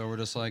 So we're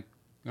just like,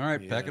 all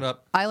right, pack it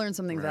up. I learned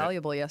something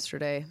valuable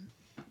yesterday.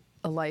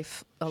 A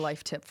life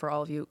tip for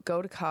all of you: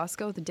 go to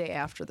Costco the day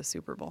after the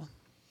Super Bowl.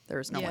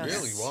 There's no one there.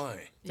 Really?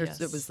 Why? It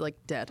was like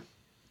dead.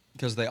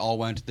 Because they all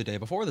went the day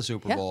before the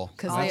Super Bowl.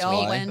 Because All they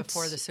all week went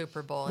before the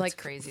Super Bowl. like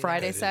It's crazy.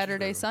 Friday, That is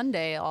Saturday, true.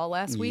 Sunday, all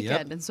last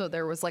weekend, and so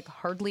there was like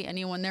hardly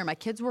anyone there. My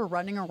kids were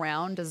running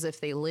around as if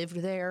they lived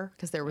there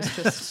because there was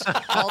just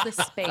all this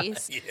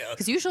space.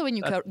 Because usually when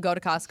you go to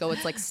Costco,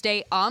 it's like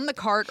stay on the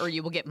cart or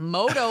you will get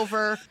mowed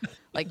over.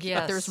 Like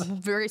Yes. there's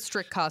very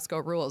strict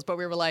Costco rules, but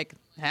we were like,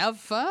 have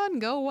fun,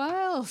 go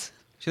wild.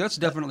 See, that's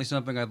definitely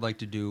something I'd like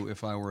to do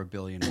if I were a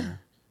billionaire.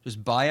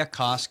 Just buy a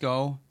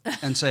Costco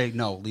and say,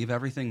 no, leave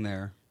everything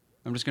there.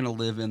 I'm just going to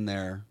live in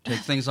there. Take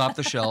things off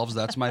the shelves.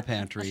 That's my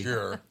pantry.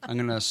 Sure. I'm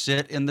going to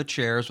sit in the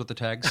chairs with the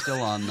tags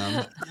still on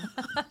them.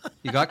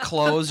 You got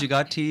clothes. You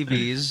got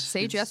TVs.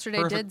 Sage It's yesterday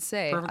perfect- did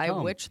say, perfect I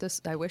home. wish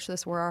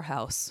this were our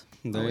house.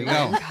 There you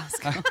go.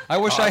 I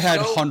wish I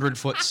had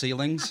 100-foot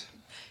ceilings.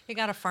 You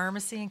got a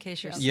pharmacy in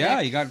case you're sick. Yeah,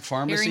 you got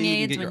pharmacy. Hearing You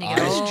aids can get when your you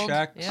get eyes old.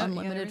 checked. Yeah, you got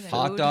Unlimited everything.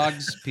 Hot food.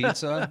 dogs,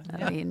 pizza.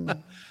 I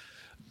mean,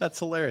 That's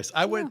hilarious.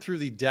 I went through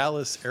the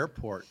Dallas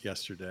airport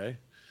yesterday,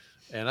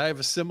 and I have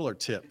a similar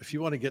tip. If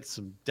you want to get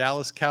some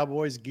Dallas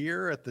Cowboys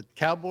gear at the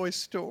Cowboys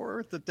store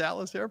at the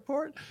Dallas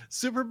airport,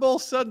 Super Bowl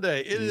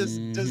Sunday, it is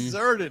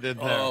deserted in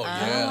there. Oh,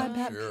 yeah, I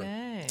bet. sure.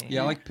 Okay.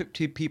 Yeah, like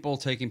people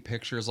taking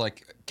pictures.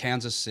 Like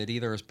Kansas City,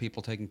 there was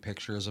people taking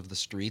pictures of the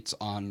streets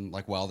on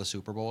like while the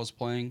Super Bowl was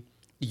playing.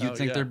 You'd Oh,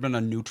 think yeah. there'd been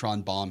a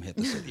neutron bomb hit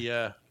the city.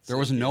 Yeah. There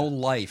was no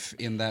life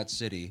in that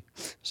city.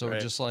 So Right.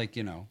 just like,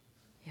 yeah.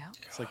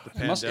 It's like the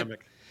it must have-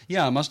 pandemic.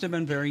 yeah, it must have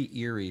been very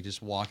eerie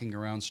just walking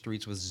around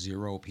streets with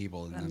 0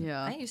 people in them.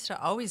 Yeah. I used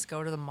to always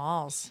go to the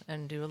malls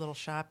and do a little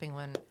shopping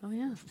when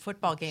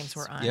football games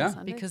were on. Yeah.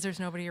 Because there's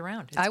nobody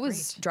around. It's I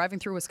was great. driving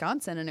through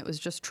Wisconsin and it was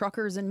just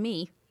truckers and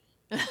me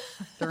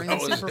during the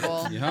That was Super it.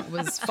 Bowl. Yeah. It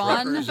was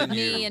fun, Truckers and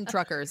me you. and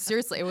truckers.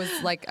 Seriously, it was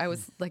like I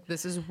was like,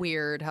 this is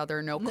weird how there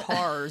are no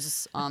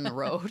cars on the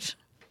road.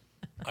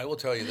 I will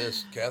tell you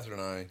this, Catherine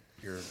and I,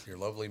 your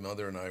lovely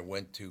mother and I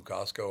went to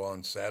Costco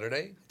on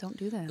Saturday, Don't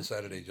do the that.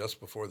 Saturday just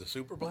before the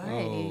Super Bowl.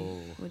 Oh,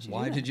 Would you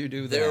why do did you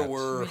do that? There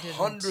were We didn't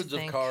hundreds of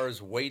think-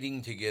 cars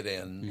waiting to get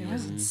in, It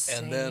was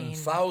insane. and then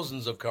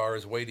thousands of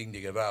cars waiting to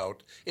get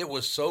out. It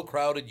was so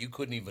crowded you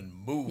couldn't even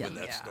move in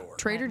that Yeah. store.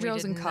 Trader We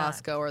Joe's did and not.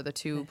 Costco are the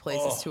two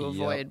places to Yep.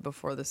 avoid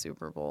before the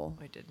Super Bowl.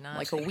 We did not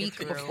Like a make it week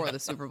through. before the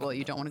Super Bowl,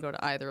 you don't want to go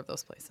to either of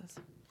those places.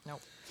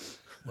 Nope.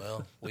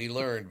 Well, we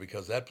learned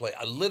because that place,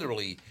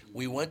 literally,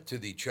 we went to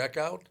the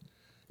checkout,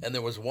 and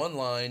there was one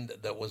line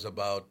that was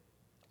about,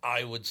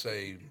 I would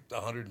say,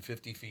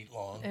 150 feet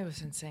long. It was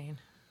insane.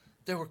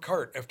 There were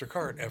cart after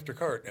cart after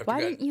cart after Why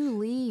cart. didn't you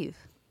leave?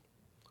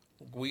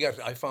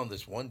 I found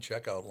this one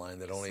checkout line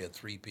that only had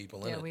 3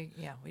 people in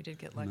Yeah, it. we did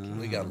get lucky.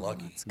 We got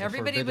lucky.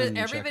 Everybody forbidden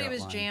was checkout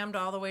line. jammed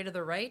all the way to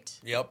the right.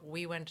 Yep.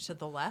 We went to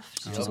the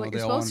left. Which is what they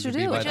you're all supposed wanted to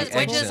be do. by Which the is,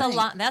 which is a exit.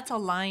 line. That's a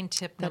line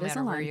tip. No That is a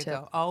matter where line you tip.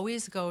 go,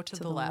 always go to To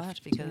the the left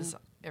left, because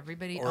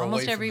everybody, Or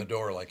almost away every, from the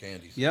door like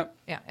Andy's. Yep.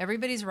 yeah,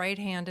 everybody's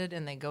right-handed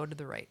and they go to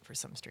the right for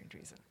some strange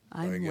reason.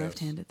 I'm guess.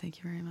 left-handed. Thank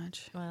you very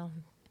much. Well,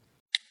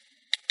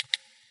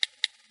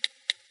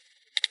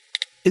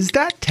 Is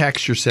that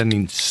text you're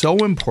sending so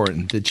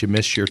important that you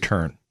missed your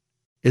turn?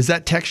 Is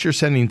that text you're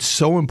sending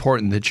so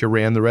important that you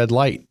ran the red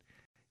light?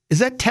 Is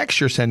that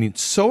text you're sending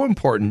so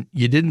important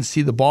you didn't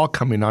see the ball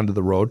coming onto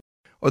the road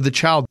or the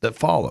child that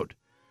followed?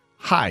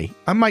 Hi,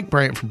 I'm Mike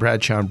Bryant from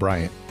Bradshaw and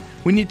Bryant.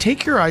 When you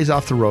take your eyes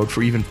off the road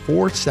for even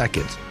 4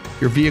 seconds,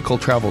 your vehicle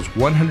travels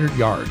 100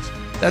 yards.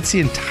 That's the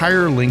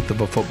entire length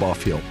of a football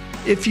field.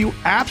 If you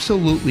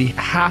absolutely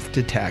have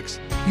to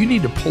text, you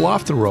need to pull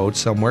off the road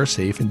somewhere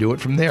safe and do it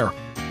from there.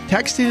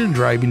 Texting and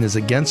driving is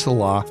against the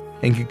law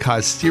and can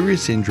cause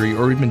serious injury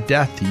or even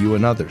death to you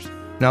and others.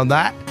 Now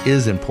that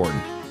is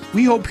important.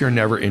 We hope you're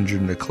never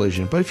injured in a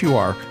collision, but if you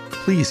are,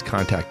 please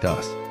contact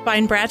us.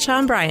 Find Bradshaw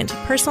and Bryant,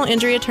 personal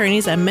injury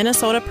attorneys at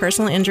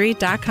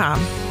minnesotapersonalinjury.com.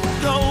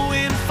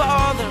 Going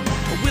farther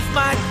with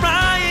Mike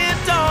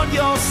Bryant on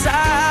your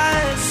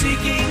side,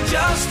 seeking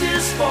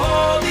justice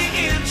for the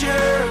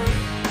injured.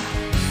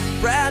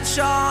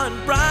 Bradshaw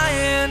and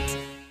Bryant.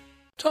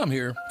 Tom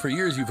here. For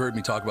years, you've heard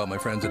me talk about my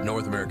friends at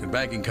North American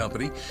Banking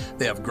Company.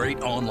 They have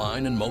great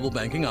online and mobile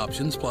banking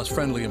options, plus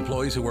friendly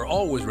employees who are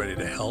always ready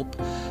to help.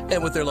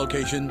 And with their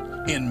location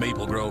in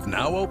Maple Grove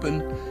now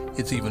open,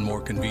 it's even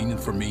more convenient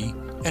for me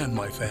and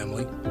my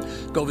family.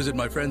 Go visit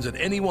my friends at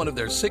any one of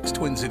their 6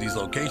 Twin Cities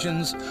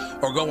locations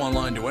or go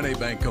online to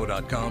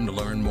nabankco.com to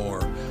learn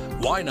more.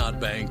 Why not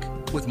bank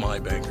with my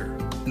banker?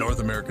 North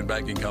American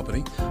Banking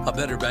Company, a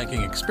better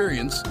banking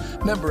experience,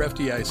 member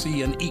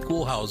FDIC, and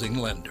equal housing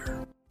lender.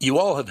 You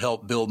all have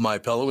helped build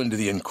MyPillow into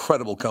the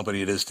incredible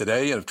company it is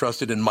today and have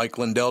trusted in Mike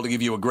Lindell to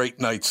give you a great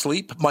night's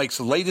sleep. Mike's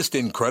latest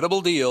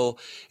incredible deal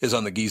is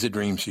on the Giza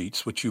Dream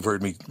Sheets, which you've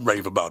heard me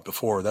rave about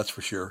before, that's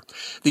for sure.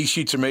 These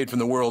sheets are made from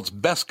the world's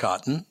best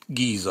cotton,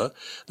 Giza.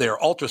 They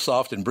are ultra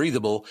soft and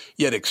breathable,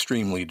 yet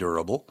extremely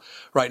durable.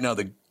 Right now,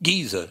 the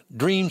Giza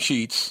Dream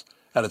Sheets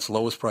at its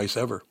lowest price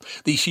ever.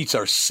 These sheets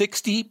are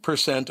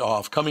 60%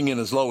 off, coming in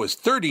as low as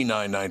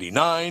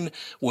 $39.99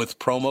 with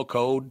promo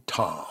code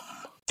TOM.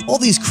 All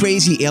these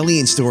crazy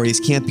alien stories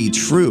can't be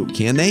true,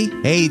 can they?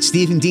 Hey, it's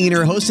Stephen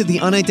Diener, host of the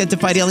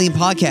Unidentified Alien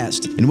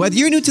Podcast. And whether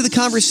you're new to the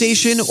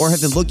conversation or have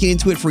been looking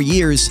into it for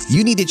years,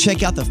 you need to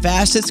check out the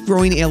fastest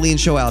growing alien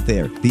show out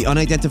there, the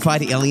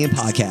Unidentified Alien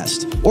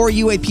Podcast, or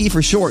UAP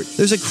for short.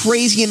 There's a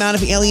crazy amount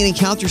of alien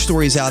encounter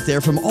stories out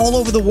there from all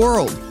over the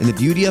world. And the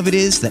beauty of it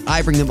is that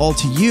I bring them all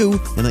to you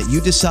and let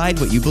you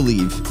decide what you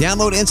believe.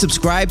 Download and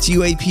subscribe to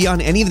UAP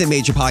on any of the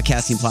major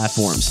podcasting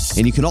platforms.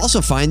 And you can also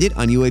find it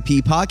on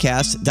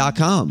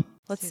UAPpodcast.com.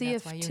 Let's see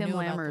if Tim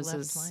Lammers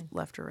is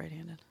left or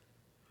right-handed.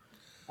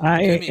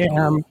 I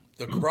am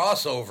the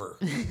crossover.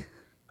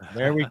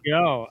 There we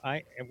go.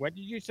 What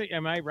did you say?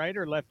 Am I right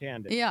or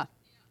left-handed? Yeah.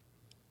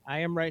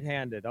 I am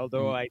right-handed,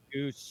 although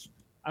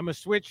I'm a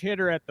switch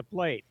hitter at the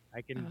plate.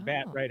 I can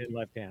bat right and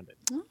left-handed.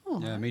 Oh,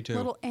 yeah, me too. A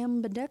little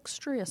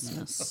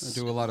ambidextrousness. I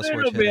do a lot of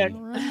switch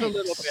hitting. Just a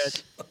little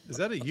bit. Is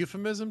that a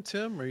euphemism,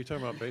 Tim, or are you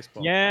talking about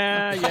baseball?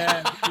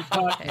 Yeah.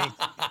 Okay.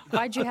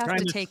 Why'd you have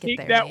to take it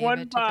there? That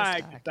one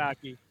by,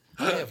 Kostaki.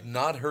 I have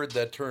not heard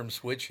that term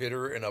switch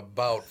hitter in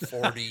about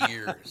 40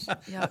 years.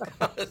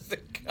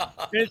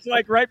 It's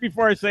like right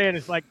before I say it,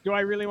 it's like, do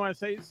I really want to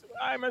say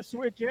I'm a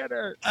switch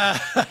hitter?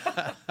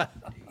 I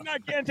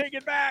can't take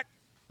it back.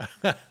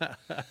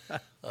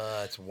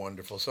 That's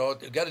wonderful. So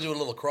I've got to do a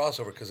little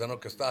crossover because I know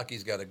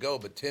Kostaki's got to go.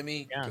 But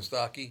Timmy,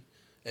 Kostaki,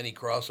 any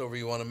crossover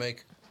you want to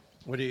make?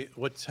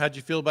 How'd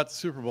you feel about the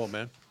Super Bowl,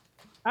 man?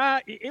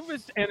 It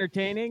was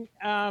entertaining.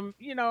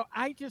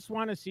 I just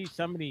want to see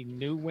somebody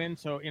new win.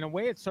 So in a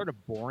way, it's sort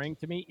of boring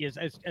to me. Is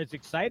as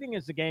exciting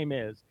as the game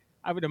is,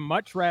 I would have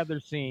much rather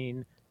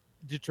seen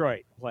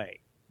Detroit play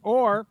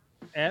or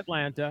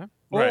Atlanta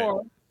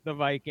or the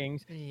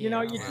Vikings.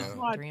 Yeah. You just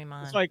want.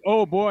 It's like,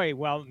 oh boy,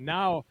 well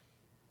now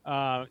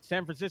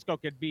San Francisco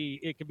could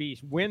be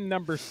win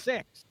number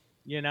 6.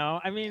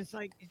 I mean, it's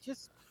like it's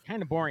just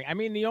kind of boring. I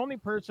mean, the only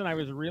person I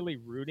was really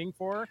rooting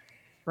for,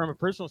 from a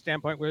personal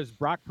standpoint, was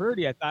Brock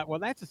Purdy. I thought, well,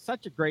 that's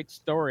such a great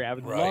story. I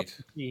would love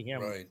to see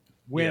him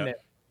win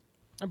it.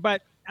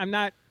 But I'm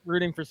not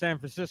rooting for San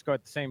Francisco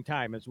at the same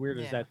time, as weird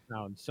as that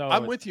sounds. So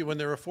I'm with you. When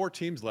there were 4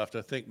 teams left,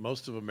 I think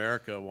most of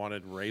America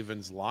wanted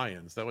Ravens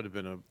Lions. That would have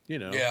been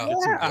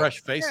some fresh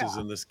faces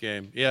in this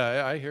game.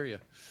 Yeah, I hear you.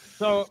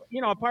 So,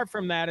 apart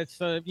from that, it's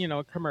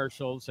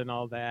commercials and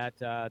all that,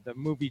 the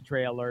movie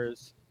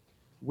trailers,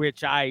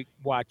 which I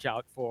watch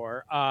out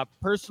for.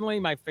 Personally,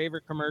 my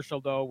favorite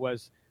commercial, though,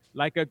 was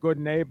Like a Good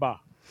Neighbor.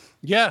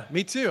 Yeah,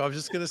 me too. I was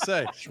just going to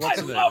say.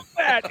 I love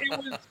that. It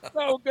was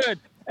so good.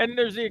 And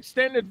there's the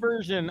extended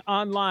version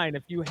online.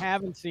 If you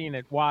haven't seen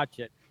it, watch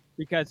it,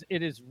 because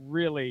it is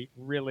really,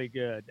 really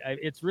good.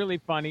 It's really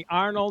funny.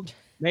 Arnold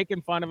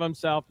making fun of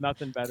himself,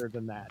 nothing better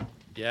than that.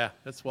 Yeah,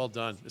 that's well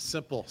done. It's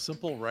simple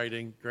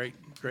writing. Great,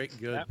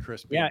 good,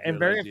 crispy. Yeah, and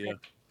very idea.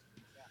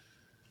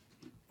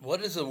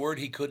 What is the word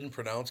he couldn't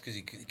pronounce because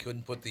he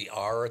couldn't put the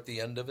R at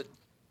the end of it?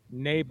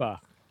 Neighbor.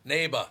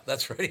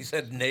 That's right. He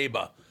said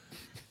neighbor.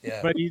 Yeah.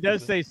 But he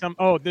does say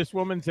this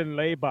woman's in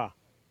labor.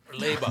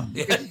 Labor.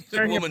 Yeah,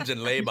 the woman's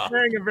in labor. He's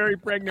marrying a very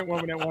pregnant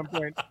woman at one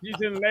point. She's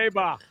in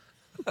labor.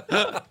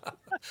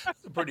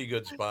 It's a pretty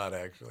good spot,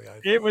 actually.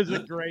 It was a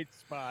great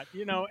spot.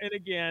 And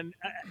again,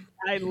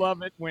 I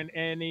love it when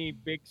any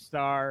big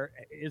star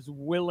is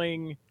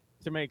willing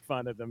to make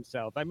fun of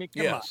themselves. I mean,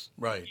 come on.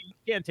 Right. You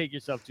can't take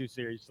yourself too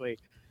seriously.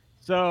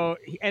 So,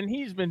 and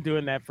he's been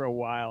doing that for a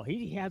while.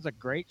 He has a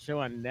great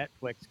show on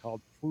Netflix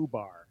called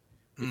FUBAR.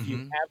 If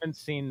you haven't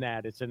seen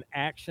that, it's an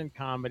action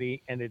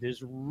comedy, and it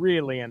is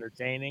really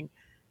entertaining.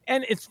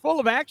 And it's full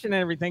of action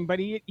and everything, but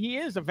he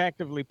is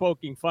effectively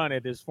poking fun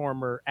at his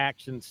former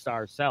action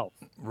star self.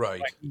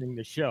 Right. In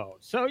the show.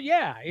 So,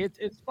 yeah,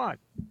 it's fun.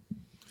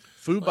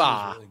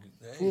 FUBAR.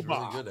 He's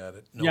really good at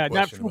it. No not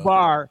question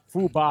FUBAR.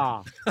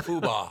 FUBAR.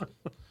 FUBAR.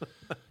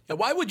 Now,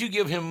 why would you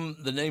give him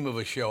the name of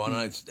a show? And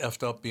it's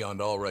effed up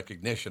beyond all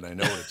recognition. I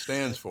know what it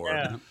stands for.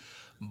 Yeah.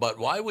 But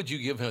why would you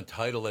give him a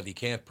title that he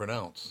can't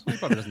pronounce? He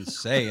probably doesn't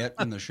say it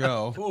in the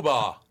show.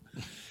 FUBAR.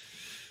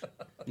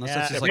 Unless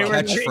it's his like they were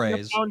laying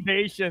catchphrase. the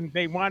foundation.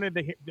 They wanted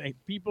to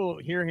people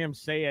hear him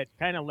say it,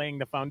 kind of laying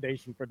the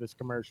foundation for this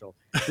commercial.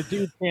 The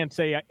dude can't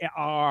say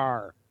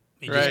R.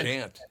 He just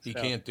can't. He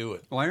can't do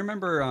it. Well, I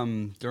remember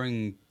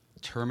during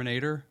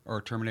Terminator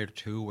or Terminator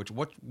 2,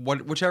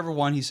 whichever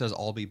one he says,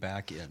 "I'll be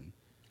back in."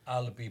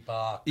 I'll be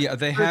back. Yeah,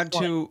 they had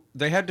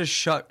to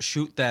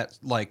shoot that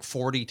like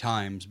 40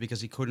 times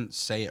because he couldn't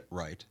say it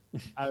right.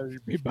 I'll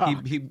be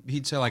back.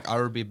 He'd say like,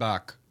 "I'll be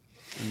back."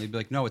 And they'd be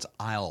like, no, it's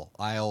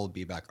I'll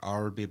be back.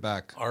 I'll be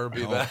back. I'll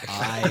be No, back.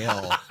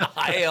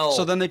 I'll.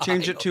 So then they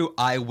changed it to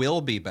I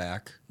will be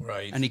back.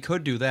 Right. And he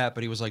could do that,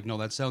 but he was like, no,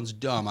 that sounds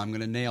dumb. I'm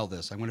going to nail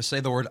this. I'm going to say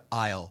the word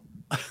I'll.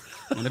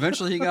 And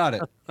eventually he got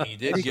it. He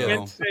did You get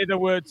can't it. say the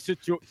word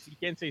you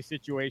can't say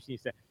situation. He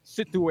said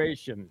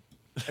situation.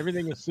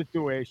 Everything is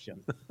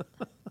situation.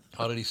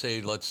 How did he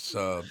say? Let's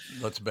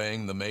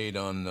bang the maid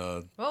on.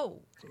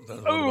 Whoa.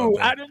 Oh,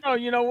 I don't know.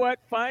 You know what?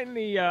 Find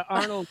the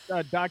Arnold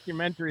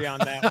documentary on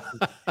that one.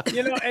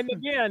 And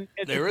again,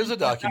 There is a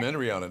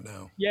documentary on it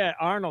now. Yeah,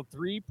 Arnold,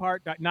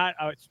 3-part, not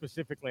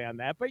specifically on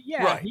that, but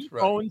yeah, Right, he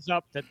right. owns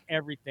up to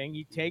everything.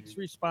 He takes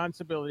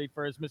responsibility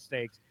for his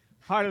mistakes.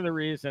 Part of the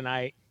reason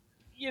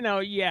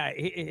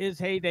his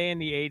heyday in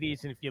the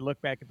 80s, and if you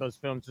look back at those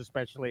films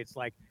especially, it's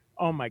like,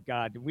 oh my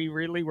God, we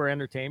really were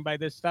entertained by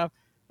this stuff.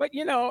 But,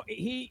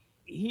 he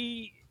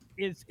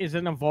is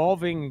an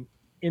evolving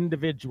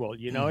individual,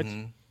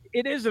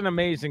 it is an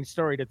amazing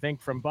story to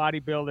think from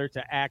bodybuilder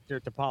to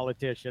actor to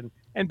politician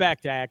and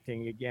back to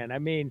acting again. I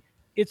mean,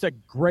 it's a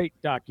great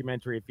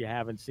documentary if you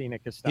haven't seen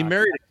it. He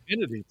married a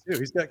Kennedy too.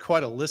 He's got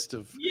quite a list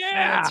of.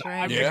 Yeah, that's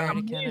right. Yeah.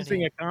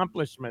 amazing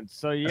accomplishments.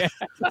 So yeah,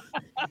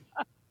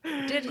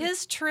 Did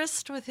his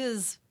tryst with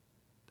his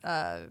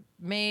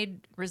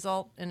maid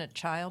result in a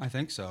child? I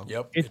think so.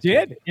 Yep. it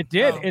did. It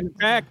did. Oh. In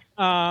fact,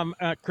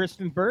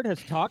 Kristen Bird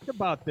has talked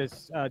about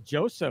this.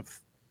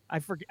 Joseph, I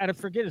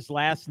forget his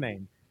last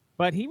name,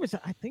 but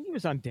I think he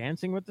was on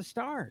Dancing with the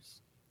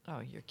Stars. Oh,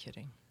 you're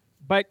kidding.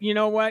 But you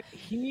know what?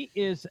 He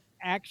is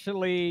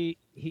actually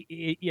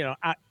they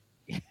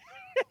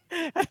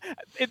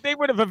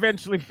would have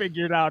eventually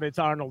figured out it's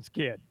Arnold's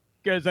kid,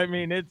 because I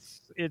mean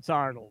it's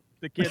Arnold.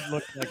 The kid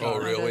looks like Oh,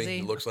 Arnold. really? Does he?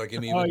 He looks like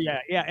him even. Oh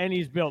yeah, and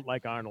he's built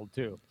like Arnold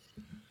too.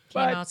 Came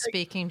But- out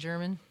speaking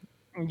German.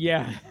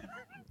 Yeah.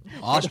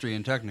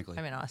 Austrian, technically.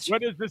 I mean,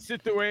 Austrian. What is the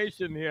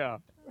situation here?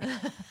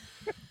 God.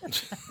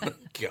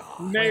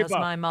 Neighbor, Where's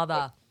my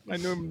mother? my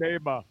new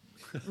neighbor.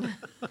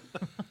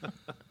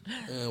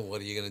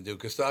 What are you going to do?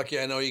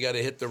 Kostaki, I know you got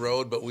to hit the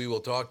road, but we will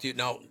talk to you.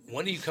 Now,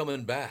 when are you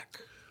coming back?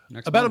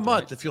 Next About a month,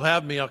 month. right? If you'll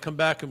have me, I'll come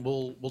back and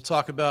we'll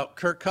talk about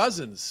Kirk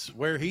Cousins,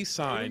 where he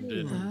signed,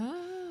 and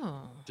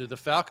Oh. do the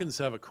Falcons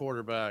have a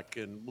quarterback,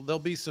 and there'll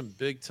be some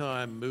big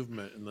time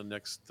movement in the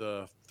next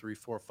 3,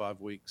 4,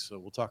 5 weeks. So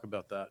we'll talk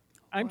about that.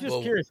 I'm just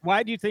Well- curious.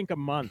 Why do you think a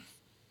month?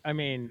 I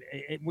mean,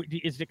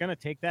 is it going to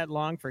take that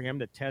long for him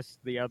to test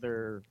the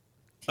other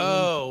team?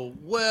 Oh,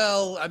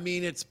 well, I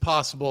mean, it's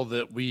possible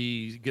that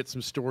we get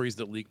some stories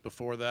that leak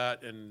before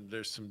that, and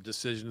there's some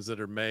decisions that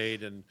are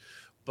made,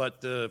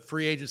 but the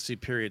free agency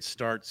period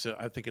starts,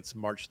 I think it's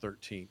March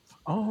 13th.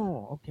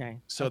 Oh, okay.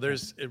 So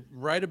there's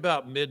right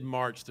about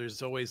mid-March,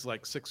 there's always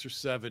like 6 or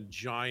 7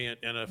 giant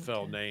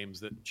NFL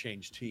names that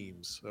change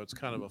teams. So it's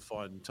kind of a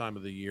fun time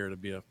of the year to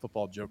be a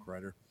football joke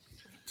writer.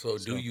 So,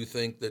 do you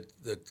think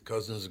that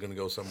Cousins is going to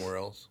go somewhere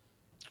else?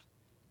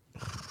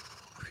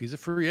 He's a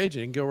free agent.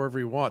 He can go wherever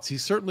he wants.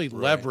 He's certainly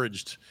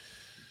leveraged,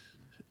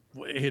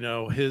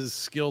 his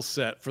skill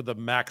set for the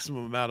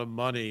maximum amount of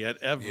money at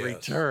every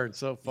Yes. turn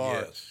so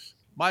far. Yes.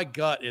 My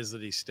gut is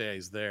that he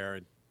stays there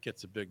and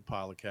gets a big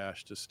pile of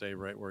cash to stay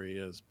right where he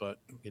is. But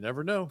you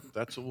never know.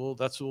 That's what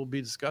we'll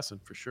be discussing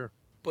for sure.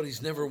 But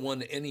he's never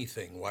won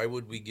anything. Why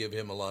would we give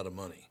him a lot of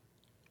money?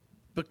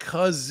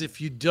 Because if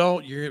you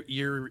don't,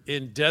 you're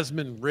in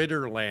Desmond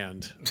Ritter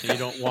land. You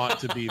don't want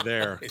to be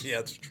there. Yeah,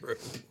 that's true.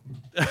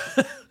 That's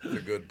a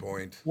good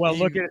point. Well,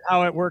 look at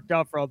how it worked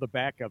out for all the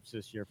backups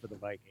this year for the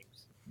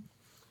Vikings.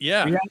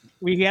 Yeah.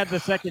 We had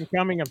the second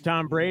coming of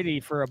Tom Brady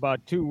for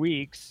about 2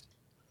 weeks.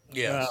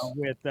 Yes.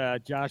 With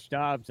Josh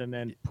Dobbs, and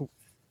then poof.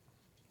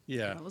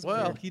 Yeah. That was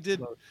Well, weird. he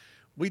did.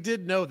 We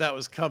did know that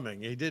was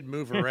coming. He did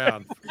move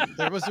around.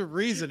 There was a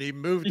reason he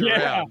moved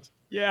around.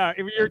 Yeah.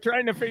 If you're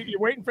trying to figure, you're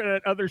waiting for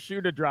that other shoe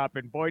to drop,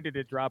 and boy, did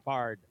it drop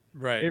hard.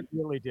 Right. It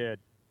really did.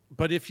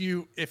 But if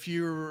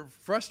you're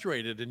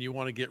frustrated and you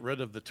want to get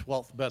rid of the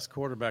 12th best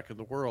quarterback in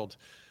the world,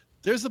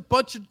 there's a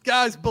bunch of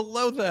guys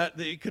below that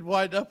you could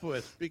wind up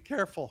with. Be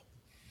careful.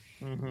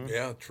 Mm-hmm.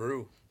 Yeah,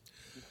 true.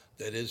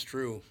 That is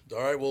true.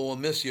 All right, well, we'll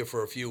miss you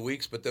for a few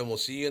weeks, but then we'll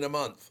see you in a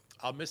month.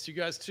 I'll miss you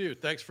guys too.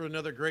 Thanks for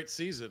another great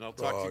season. I'll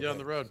talk to you down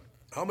the road.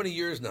 How many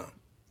years now?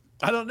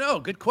 I don't know.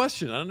 Good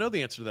question. I don't know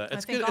the answer to that. I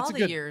It's think good. all It's a the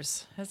good.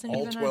 years. Hasn't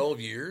All he been 12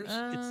 years?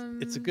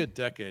 It's a good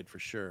decade for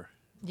sure.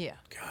 Yeah.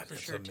 God, for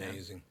that's sure, Tim.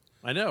 amazing.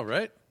 I know,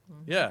 right?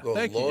 Yeah. The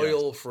Thank you.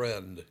 loyal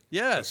friend.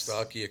 Yes.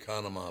 Kostaki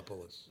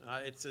Economopoulos.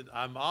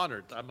 I'm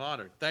honored. I'm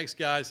honored. Thanks,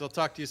 guys. I'll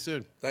talk to you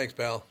soon. Thanks,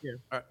 pal. Yeah.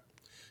 All right.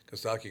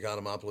 Kostaki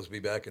Economopoulos will be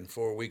back in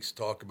 4 weeks to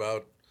talk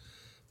about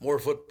more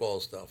football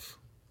stuff.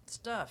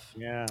 Stuff.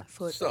 Yeah.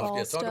 Stuff.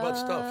 Yeah, talk about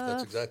stuff.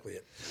 That's exactly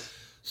it.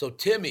 So,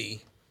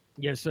 Timmy,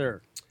 Yes,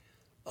 sir.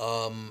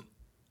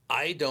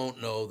 I don't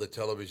know that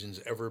television's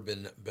ever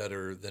been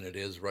better than it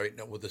is right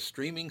now. With the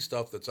streaming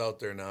stuff that's out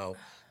there now,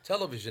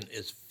 television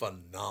is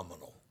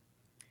phenomenal.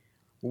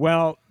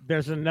 Well,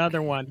 there's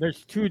another one.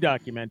 There's 2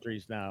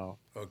 documentaries now.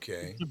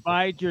 Okay.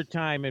 Divide your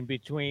time in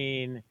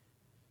between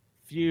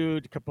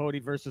Feud,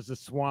 Capote versus the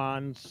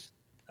Swans,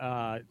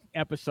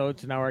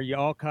 episodes now. Are you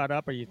all caught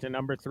up? Are you to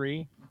number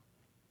 3?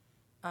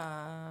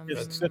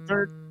 It's the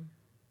third.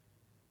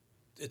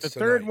 It's The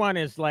third tonight. one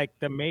is like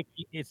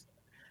it's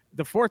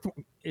the fourth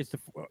one is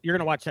you're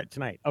gonna watch that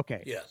tonight.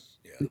 Okay. Yes.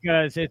 Yeah.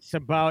 Because it's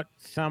about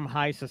some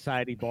high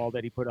society ball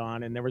that he put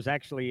on, and there was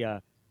actually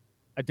a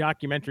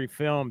documentary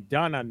film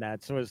done on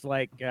that. So it's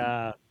like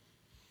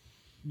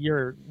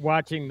you're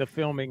watching the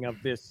filming of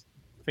this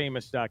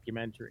famous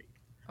documentary.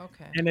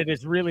 Okay. And it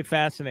is really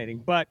fascinating.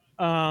 But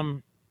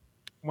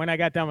when I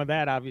got done with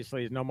that,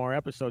 obviously, there's no more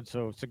episodes,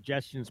 so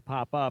suggestions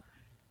pop up.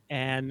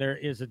 And there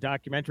is a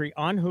documentary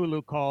on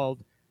Hulu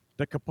called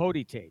The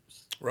Capote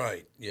Tapes.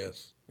 Right.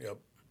 Yes. Yep.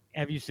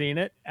 Have you seen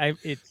it?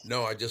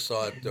 No, I just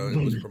saw it.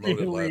 It was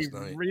promoted last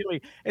night.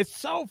 Really, it's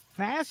so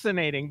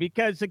fascinating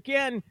because,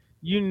 again,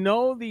 you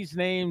know these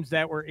names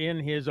that were in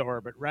his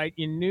orbit, right?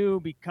 You knew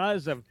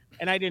because of,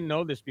 and I didn't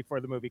know this before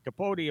the movie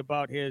Capote,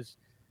 about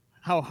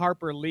how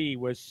Harper Lee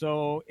was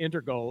so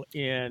integral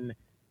in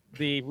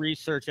the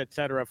research, et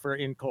cetera, for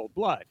In Cold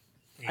Blood.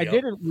 Yep. I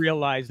didn't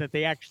realize that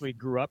they actually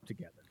grew up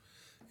together.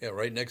 Yeah,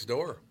 right next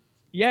door.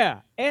 Yeah,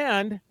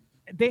 and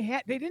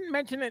they didn't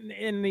mention it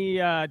in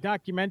the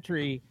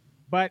documentary,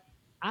 but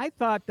I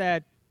thought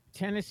that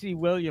Tennessee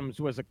Williams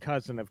was a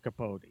cousin of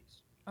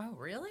Capote's. Oh,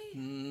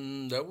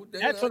 really?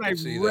 That's what I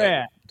see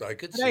read. That. I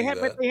could But see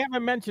that. But they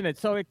haven't mentioned it,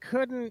 so it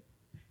couldn't.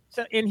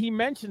 So, and he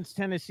mentions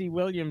Tennessee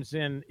Williams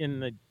in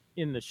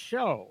the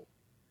show,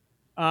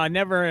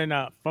 never in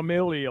a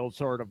familial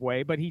sort of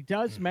way, but he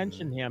does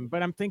mention him.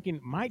 But I'm thinking,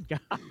 my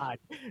God,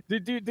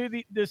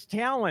 this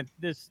talent,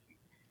 this.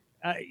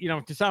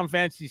 To sound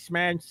fancy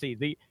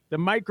smancy, the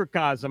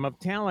microcosm of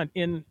talent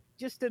in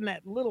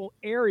that little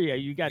area.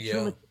 You got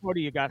Truman Capote,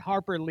 you got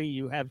Harper Lee,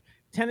 you have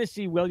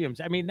Tennessee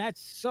Williams. I mean,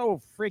 that's so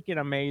freaking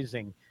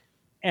amazing.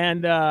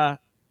 And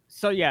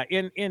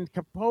in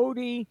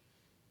Capote,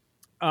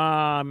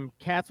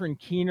 Catherine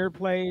Keener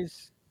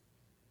plays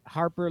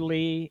Harper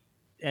Lee,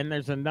 and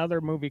there's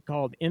another movie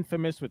called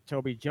Infamous with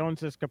Toby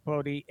Jones as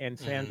Capote, and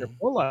Sandra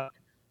Bullock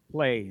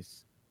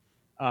plays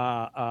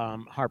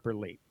Harper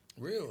Lee.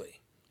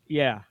 Really?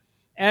 Yeah.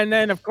 And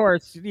then, of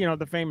course,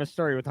 the famous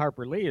story with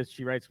Harper Lee is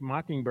she writes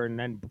Mockingbird, and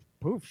then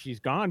poof, she's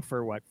gone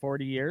for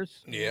 40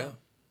 years? Yeah.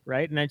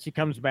 Right? And then she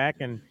comes back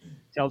and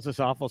tells us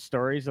awful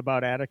stories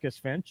about Atticus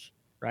Finch,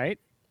 right?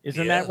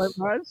 Isn't that what it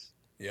was?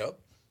 Yep.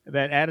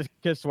 That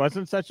Atticus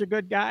wasn't such a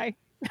good guy?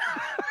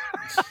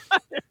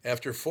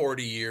 After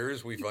 40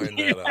 years, we find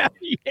that out.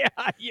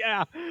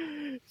 Yeah.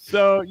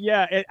 So,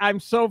 I'm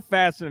so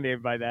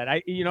fascinated by that.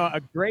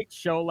 A great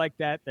show like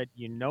that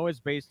is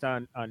based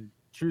on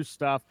true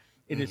stuff.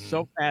 It is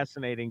so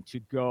fascinating to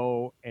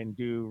go and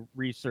do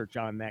research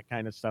on that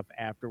kind of stuff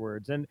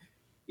afterwards. And,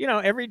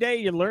 every day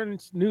you learn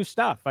new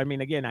stuff. I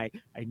mean, again, I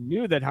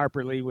knew that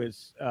Harper Lee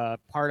was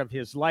part of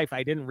his life.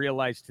 I didn't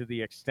realize to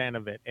the extent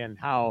of it and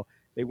how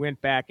they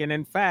went back. And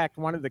in fact,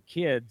 one of the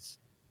kids,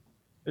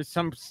 there's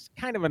some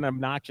kind of an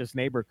obnoxious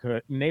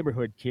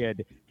neighborhood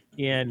kid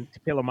in To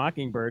Kill a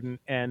Mockingbird.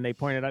 And they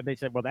pointed out, they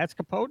said, well, that's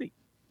Capote.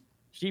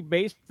 She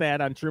based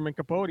that on Truman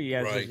Capote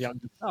as his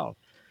younger self.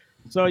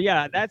 So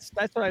that's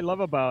what I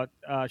love about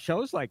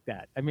shows like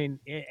that. I mean,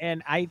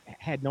 and I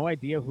had no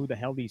idea who the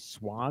hell these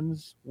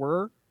swans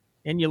were,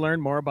 and you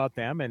learn more about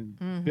them. And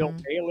Bill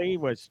Paley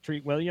was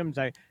Treat Williams.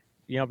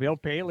 Bill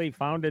Paley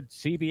founded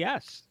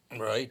CBS.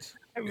 Right.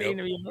 I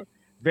mean,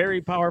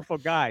 very powerful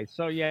guy.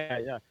 So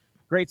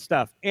great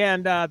stuff.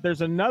 And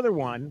there's another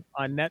one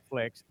on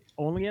Netflix,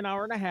 only an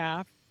hour and a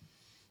half.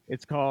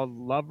 It's called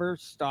Lover,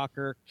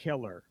 Stalker,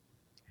 Killer.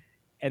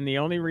 And the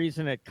only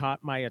reason it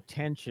caught my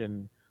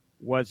attention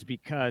was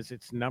because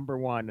it's the number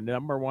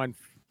one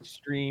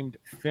streamed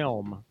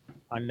film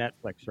on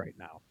Netflix right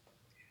now.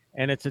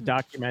 And it's a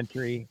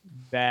documentary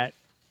that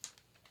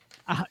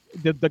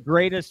the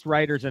greatest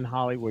writers in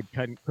Hollywood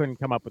couldn't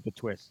come up with a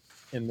twist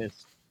in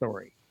this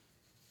story.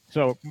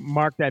 So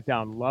mark that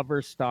down.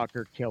 Lover,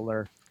 Stalker,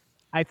 Killer.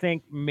 I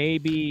think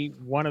maybe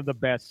one of the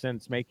best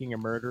since Making a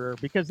Murderer,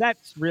 because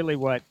that's really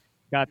what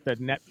got the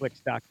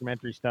Netflix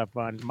documentary stuff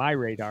on my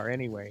radar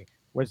anyway,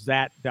 was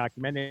that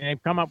documentary. And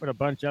they've come up with a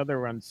bunch of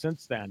other ones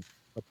since then.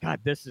 But God,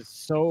 this is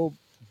so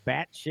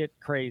batshit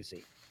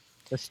crazy.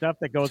 The stuff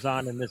that goes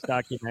on in this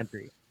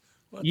documentary.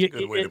 That's a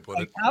good way to put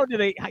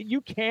it.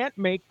 You can't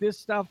make this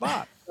stuff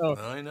up. So,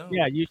 I know.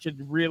 Yeah, you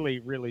should really,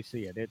 really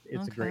see it.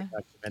 It's a great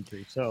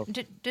documentary. So,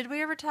 did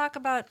we ever talk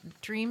about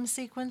Dream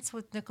Sequence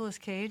with Nicolas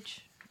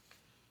Cage?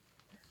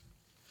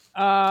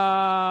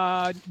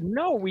 No,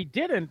 we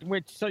didn't.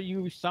 So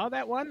you saw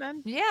that one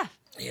then? Yeah.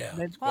 Yeah.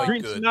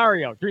 Dream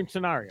Scenario. Dream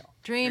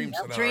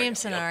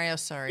Scenario.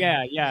 Sorry.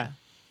 Yeah.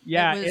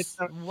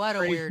 What a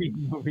weird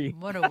movie.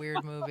 What a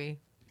weird movie.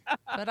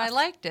 But I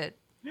liked it.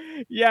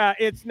 Yeah,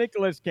 it's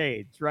Nicolas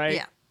Cage, right?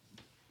 Yeah.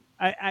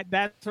 I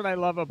that's what I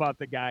love about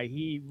the guy.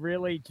 He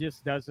really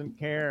just doesn't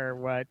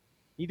care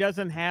he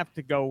doesn't have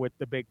to go with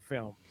the big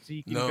films.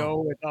 He can go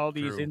with all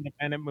these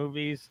independent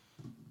movies.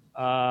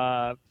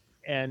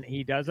 And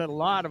he does a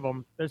lot of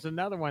them. There's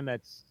another one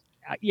that's,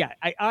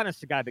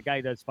 honest to God, the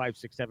guy does 5,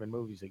 6, 7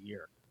 movies a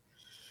year.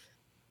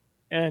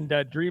 And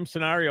Dream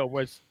Scenario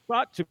was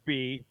thought to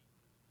be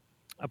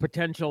a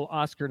potential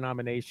Oscar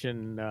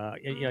nomination.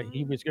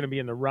 He was going to be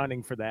in the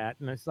running for that,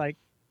 and it's like,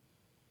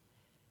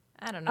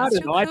 I don't know. I It's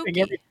don't too know. I think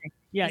kooky. everything,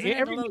 Isn't it a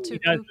everything little he too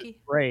does is kooky?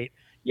 great.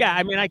 Yeah,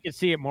 I mean, I could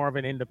see it more of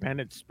an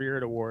independent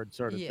spirit award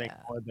sort of thing, Yeah.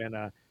 more than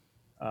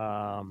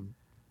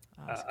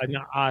an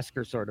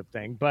Oscar sort of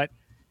thing. But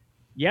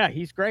yeah,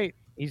 he's great.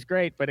 He's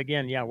great. But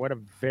again, yeah, what a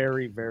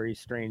very, very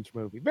strange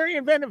movie. Very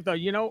inventive, though.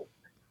 You know,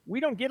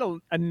 we don't get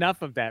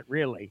enough of that,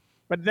 really.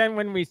 But then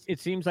when it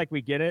seems like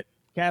we get it,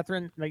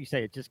 Catherine, like you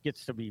say, it just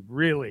gets to be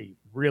really,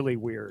 really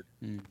weird.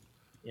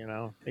 You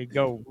know, they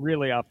go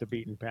really off the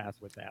beaten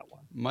path with that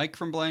one. Mike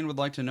from Blaine would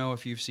like to know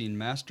if you've seen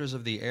Masters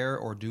of the Air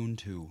or Dune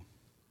 2.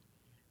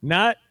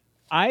 Not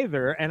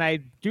either. And I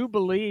do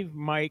believe,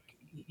 Mike,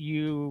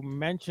 you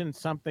mentioned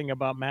something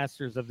about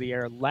Masters of the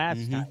Air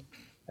last time,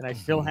 and I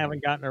still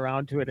haven't gotten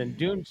around to it. And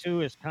Dune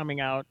 2 is coming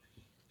out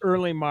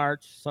early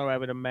March, so I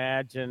would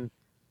imagine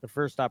the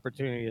first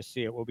opportunity to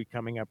see it will be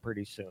coming up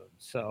pretty soon.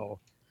 So,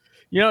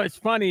 you know, it's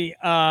funny.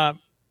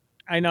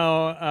 I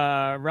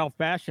know Ralph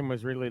Basham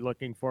was really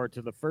looking forward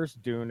to the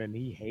first Dune, and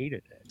he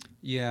hated it.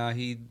 Yeah,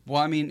 he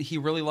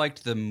really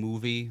liked the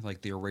movie,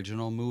 like the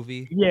original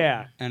movie.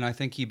 Yeah. And I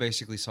think he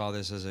basically saw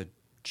this as a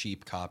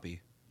cheap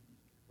copy.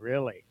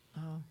 Really?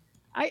 Oh.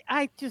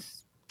 I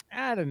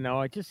don't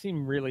know. It just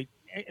seemed really,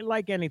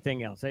 like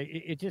anything else,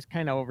 it just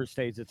kind of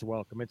overstays its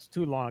welcome. It's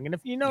too long. And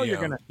if you know you're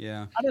going to,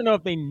 I don't know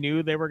if they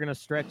knew they were going to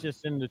stretch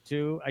this into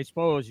 2. I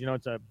suppose, you know,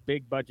 it's a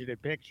big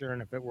budgeted picture,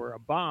 and if it were a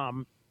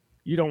bomb,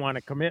 you don't want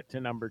to commit to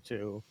number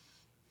 2.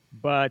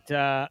 But,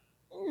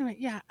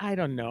 yeah, I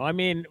don't know. I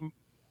mean,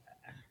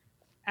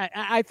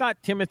 I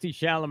thought Timothée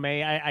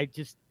Chalamet,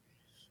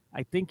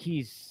 I think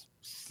he's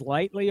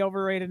slightly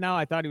overrated now.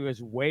 I thought he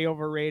was way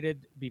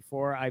overrated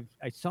before. I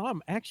saw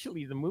him,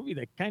 actually, the movie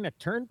that kind of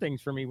turned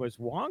things for me was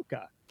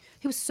Wonka.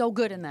 He was so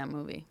good in that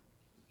movie.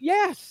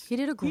 Yes. He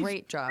did a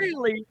great job.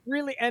 Really,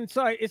 really. And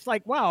so it's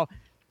like, wow,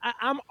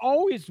 I'm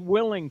always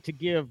willing to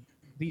give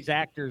these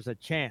actors a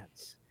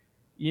chance.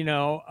 You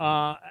know,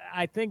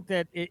 I think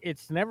that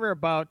it's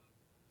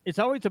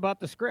always about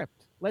the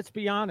script. Let's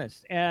be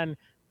honest. And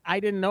I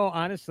didn't know,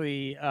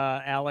 honestly,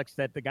 Alex,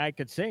 that the guy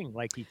could sing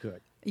like he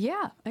could.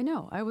 Yeah, I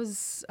know. I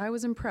was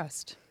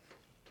impressed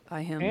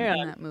by him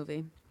in that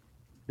movie.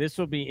 This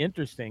will be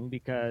interesting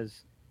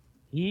because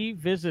he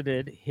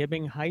visited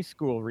Hibbing High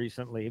School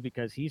recently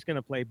because he's going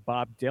to play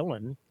Bob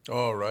Dylan.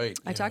 Oh, right.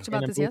 I talked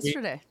about this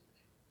yesterday.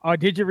 Oh,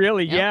 did you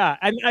really? Yep. Yeah.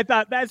 And I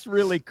thought that's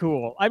really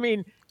cool. I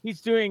mean, he's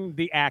doing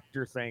the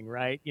actor thing,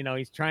 right? You know,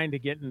 he's trying to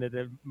get into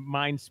the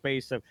mind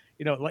space of,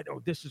 you know, like,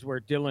 oh, this is where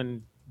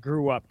Dylan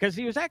grew up. Because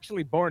he was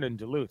actually born in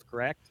Duluth,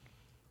 correct?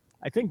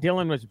 I think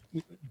Dylan was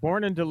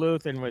born in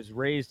Duluth and was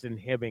raised in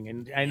Hibbing.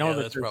 And I know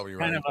that there's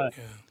kind of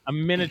a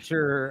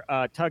miniature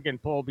tug and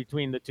pull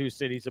between the two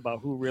cities about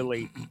who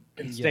really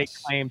can stake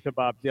claim to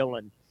Bob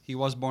Dylan. He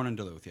was born in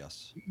Duluth,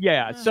 yes.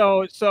 Yeah.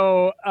 So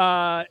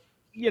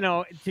you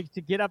know,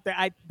 to get up there,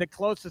 the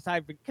closest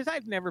because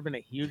I've never been a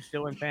huge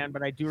Dylan fan,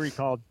 but I do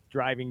recall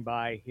driving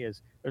by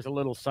there's a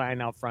little sign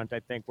out front,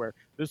 I think, where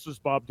this is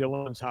Bob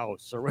Dylan's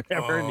house or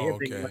whatever.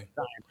 Okay.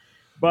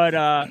 But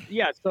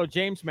yeah, so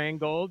James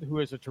Mangold, who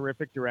is a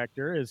terrific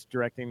director, is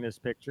directing this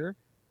picture.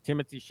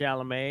 Timothée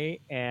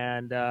Chalamet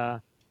and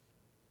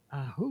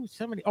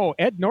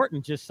Ed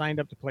Norton just signed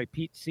up to play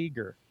Pete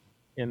Seeger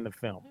in the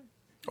film.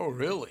 Oh,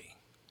 really?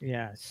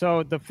 Yeah.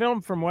 So the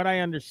film, from what I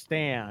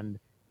understand,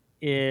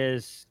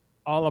 is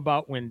all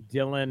about when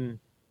Dylan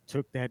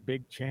took that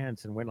big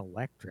chance and went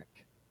electric.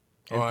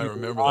 Oh, I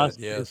remember that.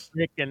 Yes.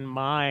 Freaking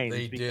mind.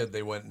 They did.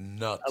 They went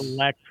nuts.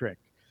 Electric.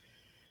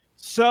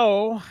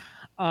 So,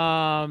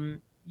 I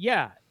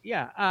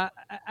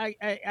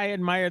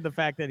admire the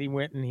fact that he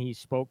went and he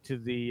spoke to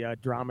the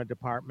drama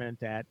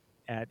department at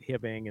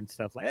Hibbing and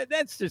stuff like that.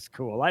 That's just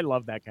cool. I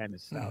love that kind of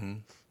stuff. Mm-hmm.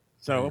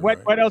 So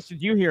what else did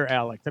you hear,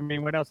 Alex? I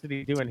mean, what else did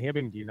he do in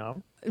Hibbing? Do you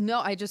know? No,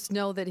 I just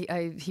know that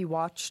he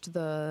watched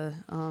the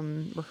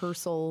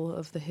rehearsal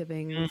of the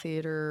Hibbing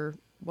Theater,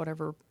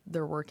 whatever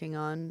they're working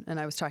on,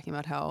 and I was talking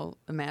about how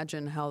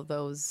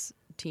those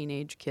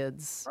teenage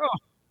kids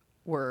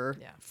were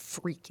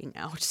freaking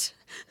out.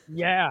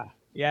 Yeah.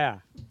 Yeah.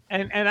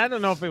 And I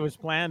don't know if it was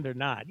planned or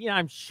not. Yeah,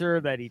 I'm sure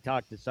that he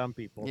talked to some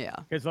people. Yeah.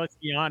 Because let's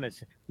be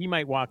honest, he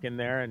might walk in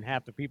there and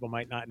half the people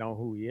might not know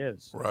who he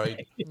is.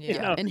 Right.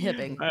 Yeah. In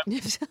Hibbing.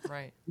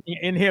 Right.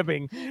 In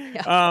Hibbing.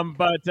 Yeah.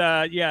 But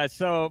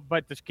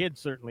the kids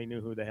certainly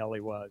knew who the hell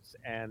he was.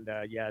 And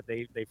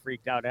they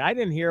freaked out. And I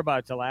didn't hear about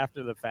it till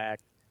after the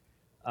fact.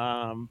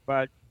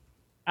 But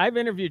I've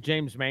interviewed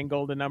James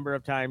Mangold a number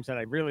of times, and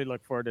I really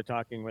look forward to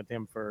talking with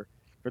him for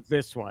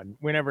this one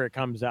whenever it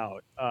comes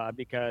out,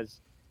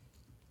 because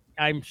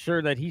I'm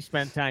sure that he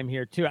spent time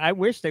here too. I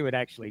wish they would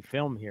actually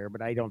film here,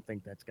 but I don't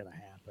think that's going to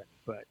happen.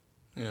 But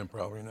yeah,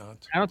 probably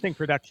not. I don't think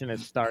production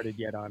has started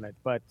yet on it.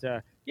 But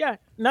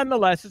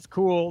nonetheless, it's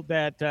cool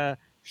that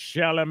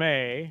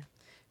Chalamet,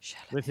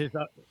 with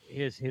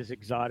his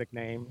exotic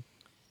name,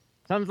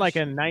 sounds like a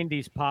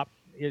 '90s pop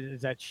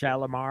is that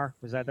Shalimar?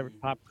 Was that the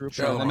pop group?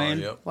 Shalimar,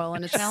 yep. Well,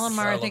 and it's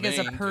Shalimar, I think, is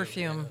a Charlemagne, too,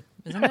 perfume,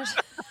 isn't it?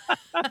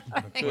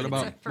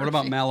 What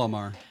about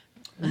Malamar?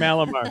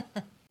 Malamar.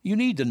 You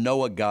need to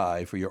know a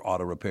guy for your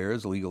auto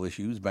repairs, legal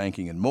issues,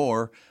 banking, and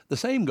more. The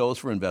same goes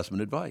for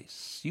investment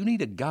advice. You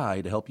need a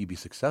guy to help you be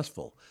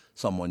successful,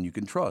 someone you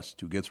can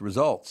trust, who gets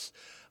results.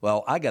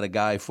 Well, I got a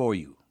guy for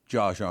you,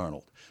 Josh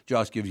Arnold.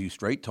 Josh gives you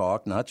straight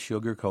talk, not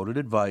sugar-coated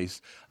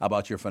advice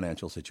about your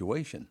financial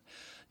situation.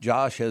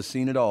 Josh has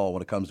seen it all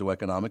when it comes to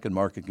economic and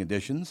market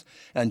conditions,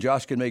 and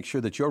Josh can make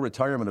sure that your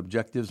retirement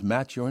objectives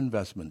match your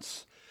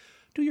investments.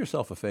 Do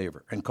yourself a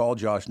favor and call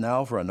Josh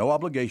now for a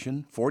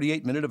no-obligation,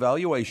 48-minute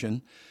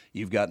evaluation.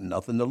 You've got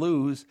nothing to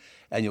lose,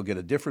 and you'll get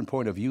a different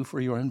point of view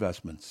for your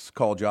investments.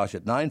 Call Josh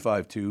at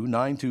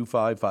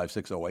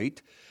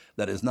 952-925-5608.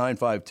 That is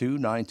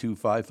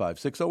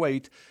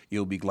 952-925-5608.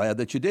 You'll be glad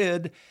that you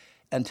did.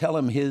 And tell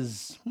him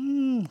his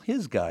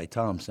guy,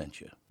 Tom, sent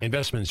you.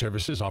 Investment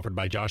services offered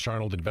by Josh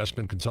Arnold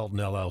Investment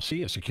Consultant,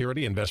 LLC, a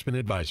security investment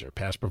advisor.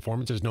 Past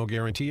performance is no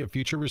guarantee of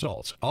future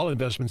results. All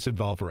investments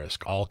involve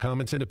risk. All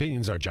comments and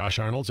opinions are Josh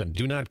Arnold's and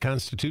do not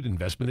constitute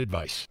investment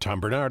advice. Tom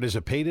Bernard is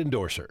a paid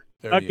endorser.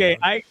 Okay,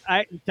 I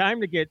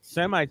time to get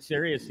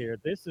semi-serious here.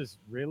 This is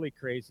really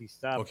crazy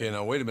stuff. Okay,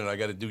 now wait a minute. I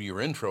got to do your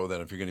intro then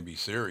if you're going to be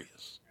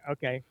serious.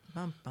 Okay.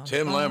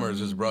 Tim Lammers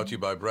is brought to you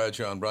by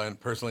Bradshaw and Bryant,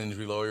 personal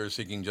injury lawyers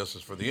seeking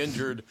justice for the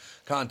injured.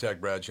 Contact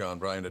Bradshaw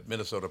and Bryant at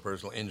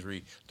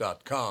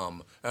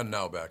minnesotapersonalinjury.com. And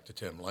now back to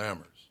Tim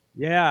Lammers.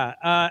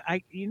 Yeah,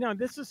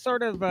 this is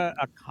sort of a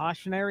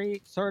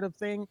cautionary sort of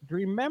thing. Do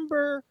you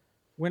remember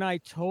when I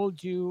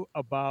told you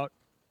about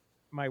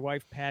my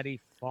wife Patty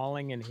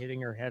falling and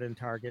hitting her head in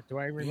Target? Do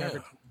I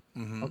remember?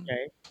 Yeah. Mm-hmm.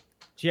 Okay.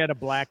 She had a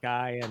black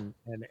eye, and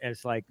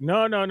it's like,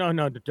 no,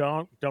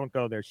 don't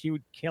go there. She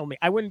would kill me.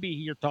 I wouldn't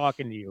be here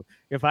talking to you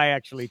if I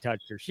actually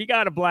touched her. She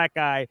got a black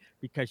eye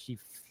because she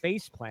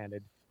face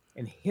planted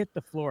and hit the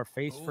floor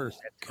face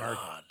first at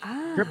Target.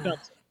 Tripped on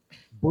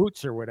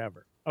boots or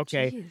whatever.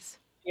 Okay. Jeez.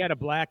 She had a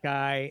black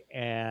eye,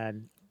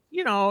 and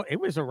it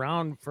was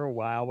around for a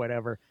while,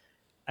 whatever.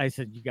 I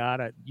said, you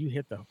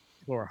hit the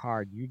floor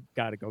hard. You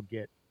got to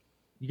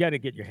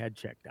get your head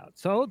checked out.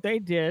 So they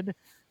did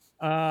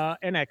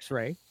an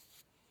x-ray.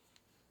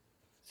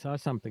 Saw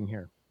something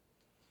here.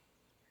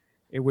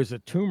 It was a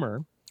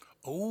tumor.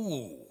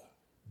 Oh.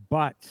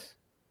 But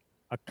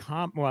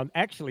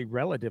actually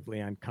relatively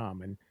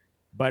uncommon,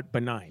 but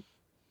benign.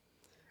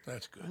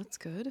 That's good. That's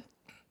good.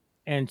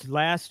 And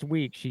last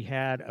week she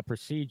had a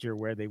procedure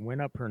where they went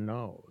up her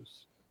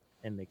nose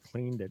and they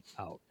cleaned it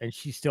out, and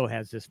she still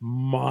has this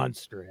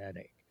monster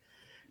headache.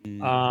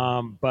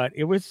 But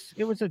it was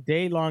a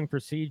day-long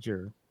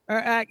procedure.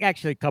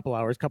 Actually, a couple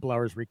hours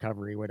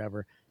recovery,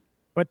 whatever.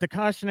 But the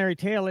cautionary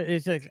tale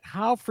is like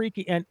how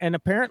freaky, and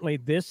apparently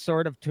this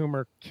sort of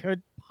tumor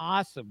could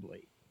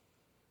possibly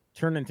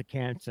turn into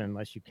cancer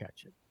unless you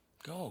catch it.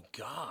 Oh,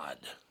 God.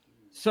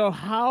 So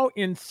how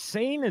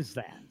insane is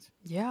that?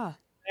 Yeah.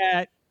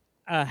 That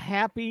a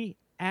happy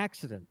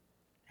accident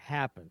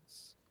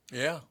happens.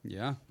 Yeah.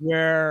 Yeah.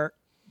 Where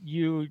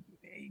you,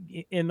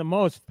 in the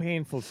most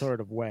painful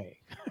sort of way,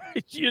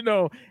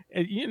 you've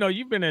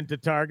been into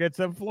Targets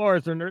and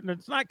floors, and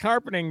it's not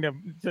carpeting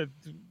to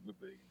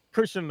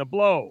cushion the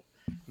blow.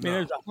 I mean,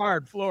 there's a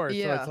hard floor, so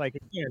it's like,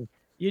 again,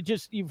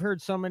 you've heard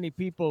so many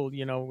people,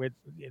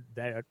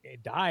 that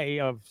die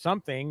of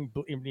something,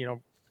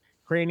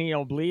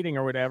 cranial bleeding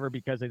or whatever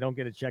because they don't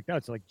get it checked out.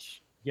 It's like,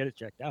 get it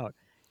checked out,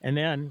 and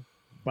then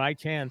by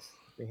chance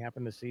they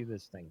happen to see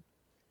this thing.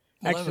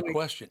 Well, I have a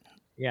question.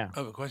 Yeah, I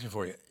have a question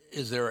for you.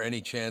 Is there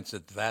any chance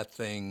that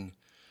thing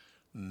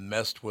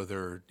messed with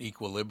her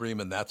equilibrium,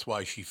 and that's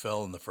why she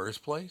fell in the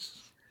first place?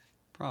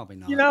 Probably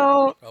not.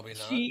 Probably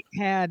not. She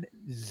had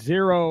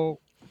zero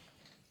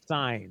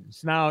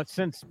signs. Now,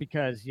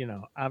 because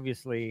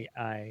obviously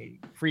I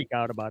freak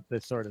out about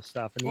this sort of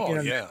stuff.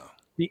 And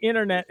the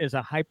internet is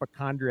a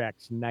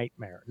hypochondriac's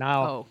nightmare.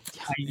 Now,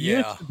 I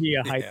used to be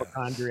a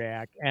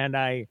hypochondriac, and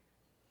I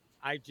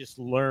just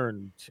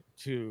learned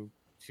to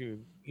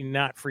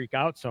not freak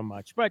out so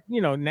much. But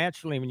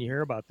naturally, when you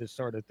hear about this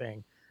sort of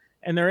thing,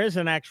 and there is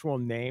an actual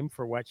name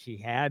for what she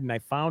had, and I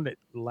found it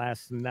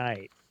last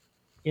night.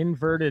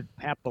 Inverted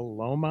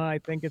papilloma, I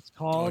think it's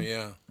called. Oh,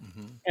 yeah.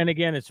 Mm-hmm. And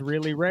again, it's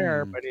really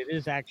rare, but it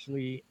is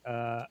actually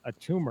a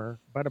tumor,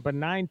 but a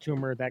benign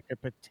tumor that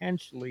could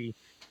potentially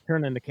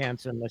turn into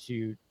cancer unless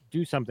you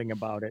do something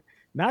about it.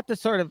 Not the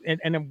sort of,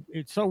 and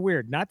it's so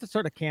weird, not the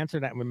sort of cancer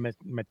that would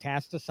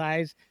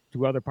metastasize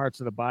to other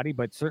parts of the body,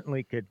 but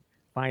certainly could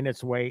find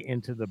its way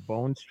into the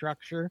bone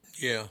structure.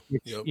 Yeah.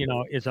 Which,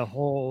 is a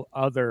whole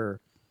other,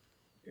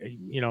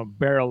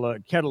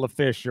 kettle of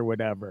fish or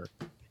whatever.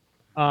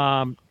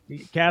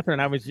 Catherine,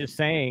 I was just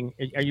saying,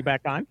 are you back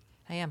on?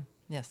 I am,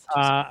 yes.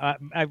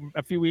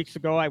 A few weeks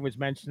ago, I was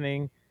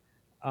mentioning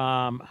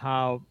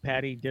how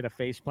Patty did a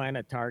face plant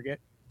at Target,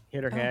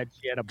 hit her head.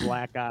 She had a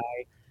black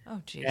eye.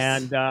 Oh, geez.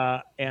 And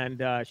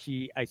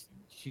she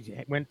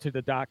went to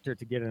the doctor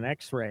to get an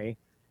X-ray,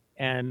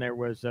 and there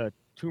was a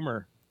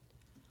tumor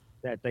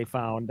that they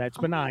found that's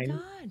benign. My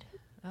God.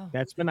 Oh,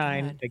 That's thank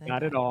benign. God, They thank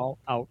got it God. all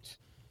out.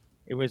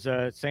 It was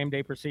a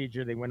same-day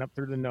procedure. They went up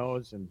through the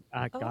nose, and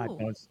God Oh.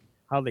 knows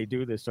how they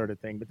do this sort of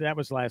thing. But that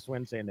was last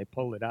Wednesday, and they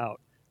pulled it out.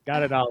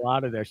 Got it all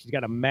out of there. She's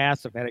got a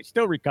massive headache.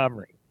 Still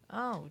recovering.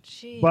 Oh,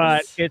 jeez.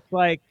 But it's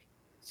like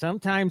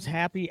sometimes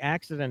happy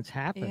accidents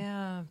happen.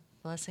 Yeah,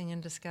 blessing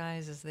in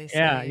disguise, as they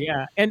say.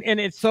 Yeah. And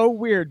it's so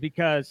weird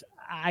because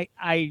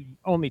I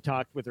only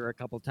talked with her a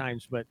couple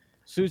times, but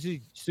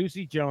Susie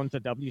Jones, the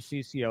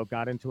WCCO,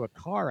 got into a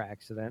car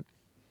accident,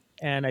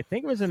 and I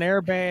think it was an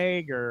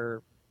airbag,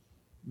 or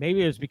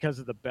maybe it was because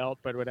of the belt,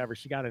 but whatever.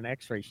 She got an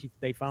X-ray.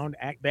 They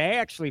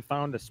actually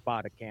found a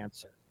spot of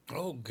cancer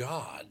Oh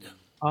God.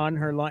 on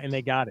her lung, and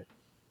they got it.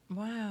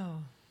 Wow.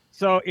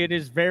 So it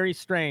is very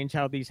strange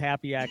how these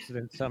happy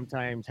accidents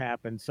sometimes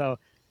happen. So,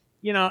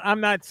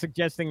 I'm not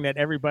suggesting that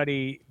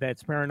everybody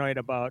that's paranoid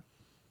about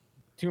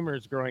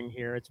tumors growing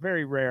here, it's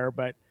very rare,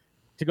 but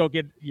to go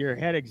get your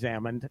head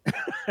examined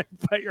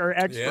by your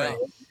X-ray.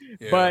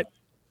 Yeah. But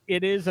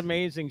it is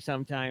amazing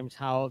sometimes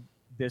how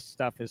this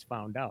stuff is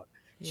found out.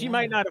 She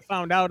might not have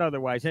found out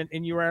otherwise.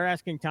 And you were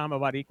asking Tom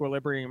about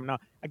equilibrium. Now,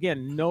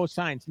 again, no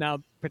signs. Now,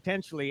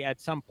 potentially at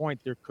some point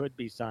there could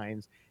be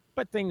signs,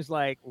 but things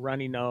like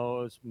runny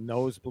nose,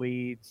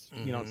 nosebleeds,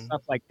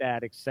 stuff like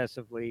that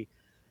excessively.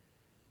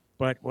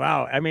 But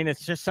wow, I mean,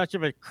 it's just such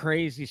of a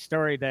crazy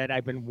story that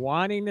I've been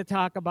wanting to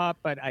talk about,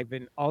 but I've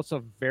been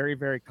also very,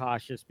 very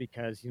cautious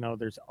because,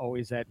 there's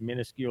always that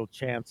minuscule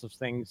chance of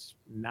things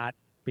not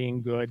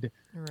being good.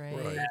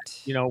 Right.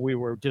 We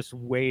were just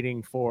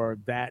waiting for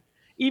that.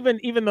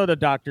 Even though the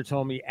doctor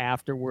told me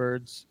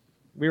afterwards,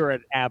 we were at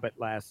Abbott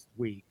last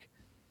week,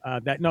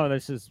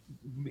 this is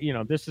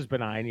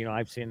benign.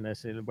 I've seen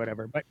this and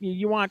whatever, but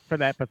you want for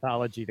that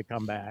pathology to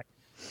come back.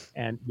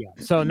 And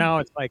so now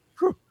it's like,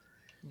 whew,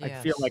 I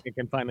feel like I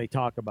can finally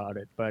talk about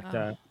it, but,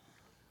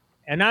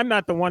 and I'm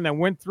not the one that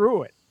went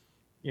through it.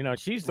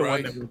 She's the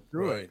one that went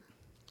through it.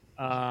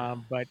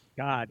 But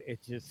God, it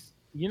just,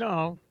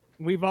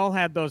 we've all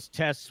had those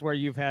tests where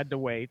you've had to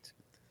wait.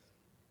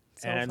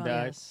 So And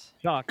fun.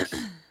 sucks.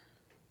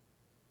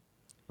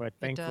 But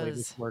thankfully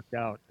this worked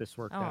out.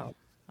 Oh,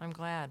 I'm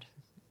glad.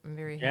 I'm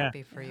very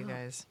happy for you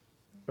guys.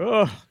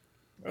 Ugh.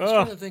 I was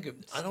trying to think of.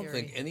 I don't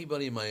Scary. think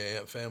anybody in my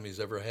family's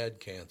ever had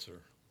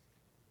cancer.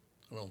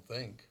 I don't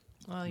think.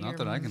 Well, Not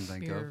that I can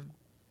think of. Your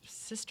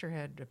sister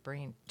had a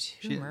brain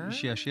tumor.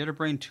 She had a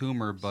brain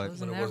tumor, but So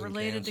isn't that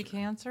related to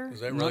cancer? Is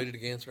that related to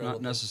cancer? I Not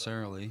don't think so.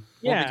 necessarily.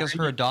 Yeah, Well, because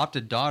her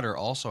adopted daughter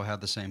also had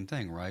the same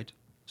thing, right?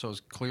 So it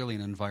was clearly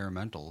an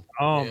environmental.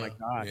 Oh my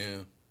God.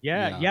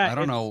 Yeah. I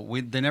don't know.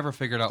 They never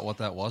figured out what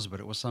that was, but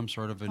it was some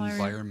sort of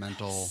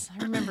environmental.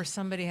 I remember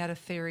somebody had a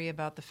theory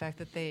about the fact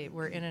that they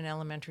were in an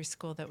elementary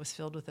school that was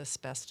filled with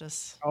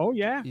asbestos. Oh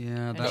yeah.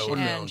 Yeah, And that she, would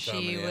and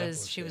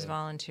she was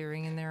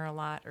volunteering in there a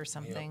lot or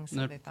something, so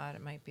No, they thought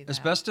it might be that.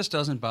 Asbestos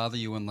doesn't bother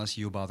you unless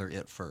you bother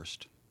it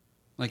first.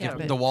 Like Yeah, if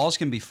but- the walls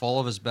can be full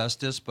of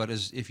asbestos, but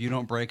if you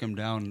don't break them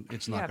down,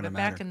 it's not going to but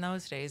matter. back in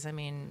those days, I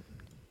mean,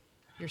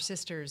 your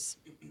sister's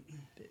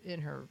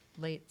in her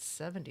late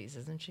 70s,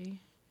 isn't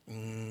she?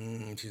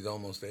 She's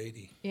almost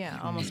 80. Yeah,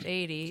 almost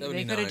 80. They could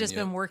 79, have just yeah.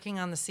 been working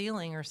on the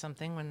ceiling or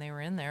something when they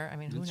were in there. I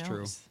mean, who That's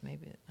knows? true.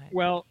 Maybe.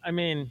 Well, I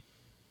mean,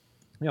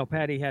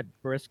 Patty had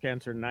breast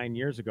cancer 9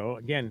 years ago.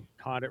 Again,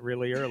 caught it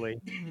really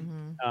early.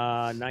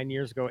 9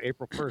 years ago,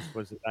 April 1st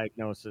was the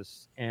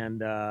diagnosis, and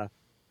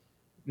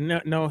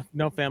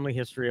no family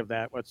history of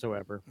that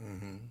whatsoever.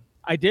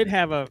 I did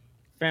have a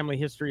family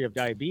history of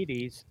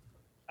diabetes.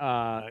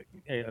 I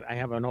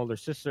have an older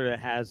sister that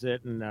has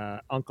it, and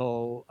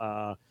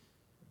uncle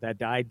that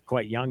died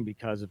quite young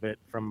because of it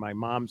from my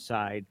mom's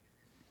side.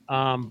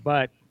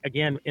 But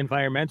again,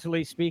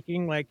 environmentally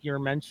speaking, like you're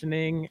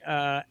mentioning,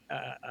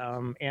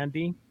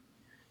 Andy,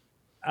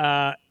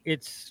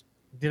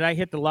 did I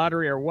hit the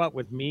lottery or what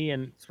with me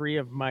and 3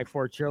 of my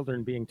 4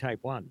 children being type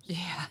 1s?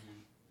 Yeah.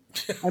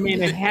 I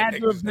mean, it had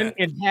to have been.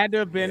 It had to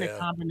have been Yeah. a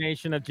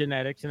combination of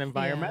genetics and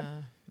environment.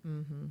 Yeah.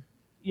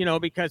 Mm-hmm.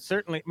 Because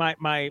certainly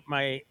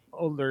my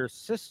older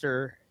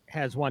sister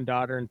has 1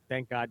 daughter, and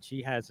thank God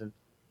she hasn't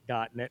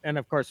gotten it. And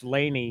of course,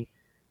 Lainey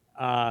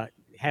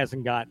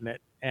hasn't gotten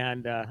it.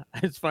 And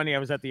it's funny. I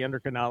was at the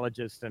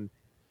endocrinologist, and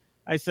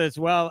I says,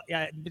 "Well,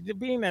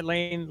 being that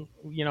Lane,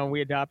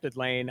 we adopted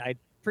Lane, I'm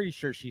pretty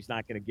sure she's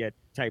not going to get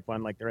type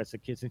 1 like the rest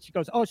of the kids." And she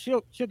goes, "Oh,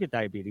 she'll get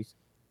diabetes."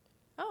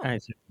 Oh. And I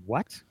said,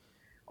 "What?"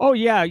 "Oh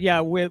yeah.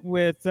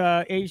 With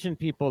Asian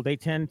people, they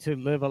tend to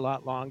live a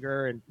lot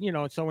longer, and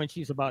so when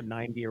she's about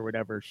 90 or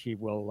whatever, she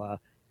will,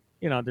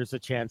 there's a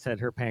chance that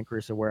her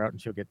pancreas will wear out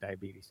and she'll get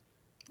diabetes."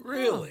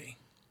 Really?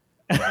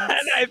 And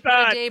I What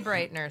thought, a day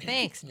brightener.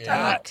 Thanks,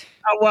 Yeah. Doc.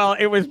 well,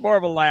 it was more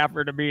of a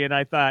laugher to me, and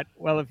I thought,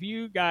 well, if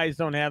you guys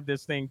don't have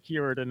this thing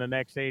cured in the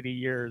next 80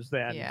 years,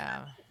 then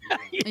Yeah.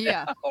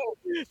 Yeah.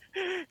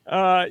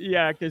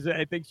 because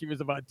I think she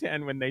was about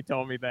 10 when they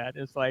told me that.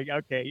 It's like,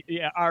 okay,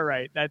 yeah, all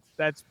right,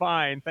 that's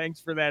fine.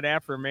 Thanks for that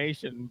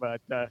affirmation, but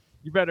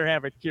you better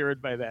have it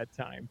cured by that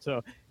time.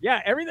 So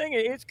yeah, everything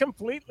is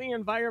completely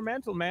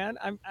environmental, man.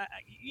 And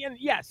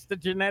yes, the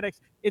genetics.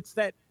 It's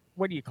that.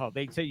 What do you call it?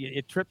 They say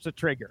it trips a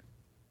trigger.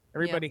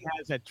 Everybody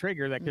has that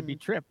trigger that could be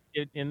tripped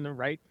in the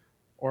right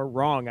or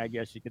wrong, I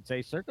guess you could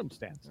say,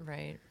 circumstance.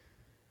 Right.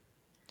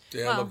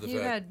 Yeah, I well, love the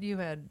fact. you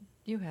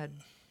had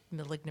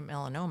malignant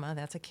melanoma.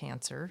 That's a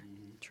cancer.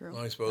 True.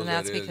 I suppose And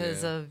that's that is,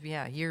 because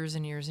yeah. of years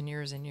and years and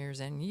years and years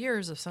and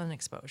years of sun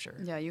exposure.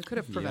 Yeah, you could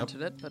have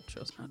prevented it, but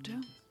chose not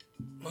to.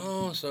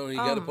 Oh, so you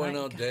got to point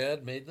my out,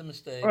 Dad made the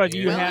mistake. Well, do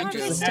you Yeah. have I'm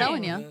just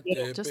telling you.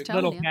 Just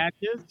telling little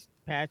you.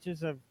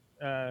 patches of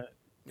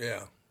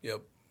Yeah,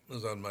 yep. It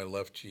was on my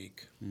left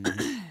cheek.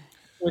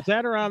 was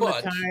that around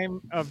But- the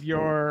time of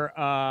your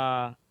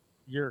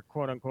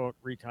quote unquote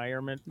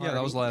retirement? Yeah,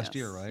 that was party? last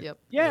year, right? Yep.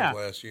 Yeah.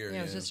 Last year. Yeah,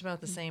 it was just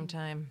about the same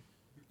time.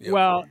 Yep.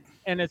 Well,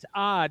 and it's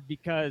odd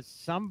because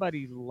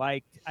somebody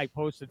I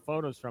posted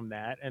photos from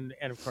that, and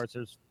of course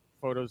there's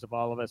photos of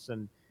all of us,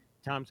 and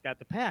Tom's got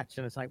the patch,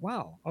 and it's like,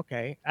 wow,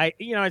 okay.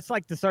 It's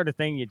like the sort of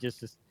thing you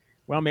just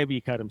well, maybe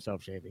he cut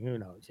himself shaving. Who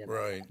knows? You know?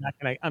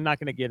 Right. I'm not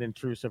gonna get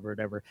intrusive or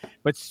whatever.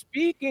 But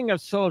speaking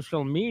of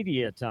social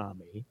media,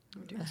 Tommy,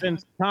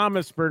 since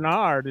Thomas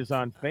Bernard is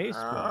on Facebook,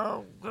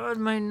 Oh, God,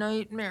 my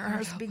nightmare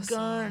has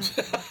begun.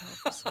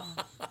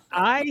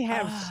 I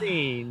have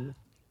seen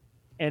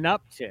an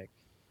uptick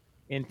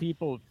in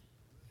people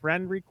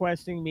friend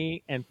requesting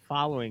me and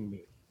following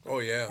me. Oh,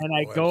 yeah. And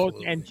I Oh, go,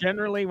 absolutely. and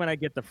generally when I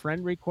get the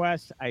friend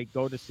requests, I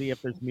go to see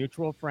if there's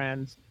mutual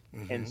friends,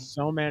 and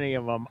so many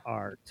of them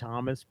are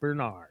Thomas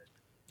Bernard.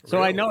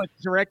 So I know Really?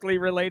 it's directly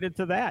related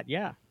to that.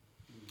 Yeah.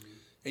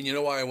 And you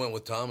know why I went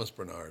with Thomas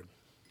Bernard?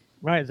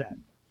 Why is that?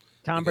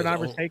 Tom Because Bernard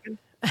was all- taken?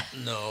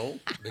 No,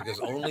 because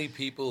only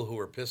people who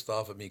are pissed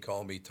off at me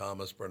call me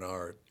Thomas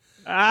Bernard.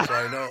 Ah. So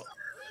I know.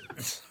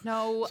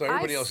 No, So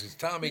everybody else is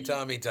Tommy.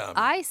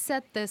 I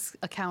set this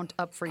account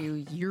up for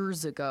you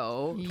years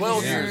ago.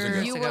 12 years ago.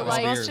 You It were was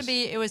like,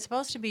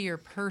 supposed to be your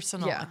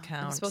personal Yeah, it was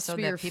account supposed so to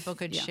be that your people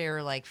could yeah.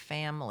 share like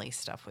family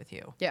stuff with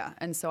you. yeah,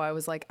 and so I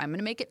was like, I'm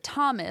gonna make it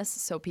Thomas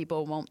so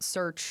people won't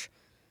search,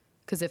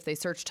 because if they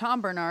search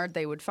Tom Bernard,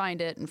 they would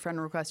find it and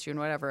friend request you and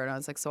whatever. And I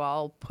was like, so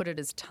I'll put it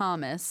as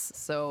Thomas,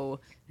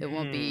 so it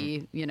won't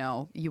be,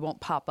 you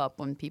won't pop up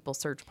when people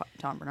search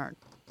Tom Bernard.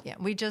 Yeah,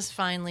 we just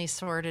finally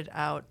sorted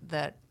out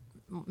that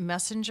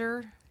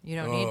Messenger. You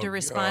don't need Oh, to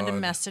respond to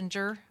God.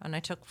 Messenger, and I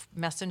took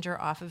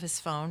Messenger off of his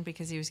phone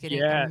because he was getting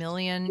Yes. a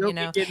million, You'll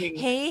be getting-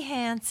 hey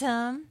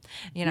handsome,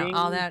 all Ding,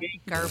 that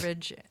ding.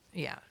 garbage.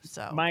 Yeah,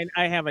 so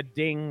I have a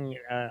ding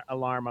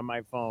alarm on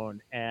my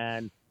phone,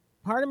 and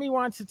part of me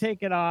wants to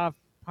take it off.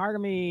 Part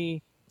of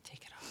me,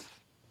 take it off.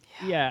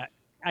 Yeah,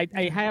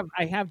 I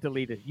have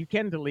deleted. You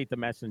can delete the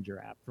Messenger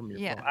app from your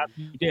Yeah. phone.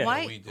 You did.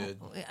 Why? we did.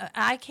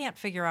 I can't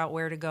figure out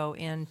where to go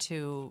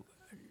into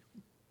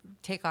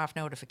take off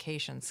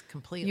notifications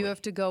completely. You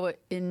have to go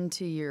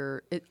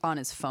into on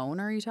his phone.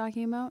 Are you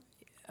talking about?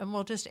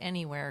 Well, just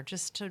anywhere.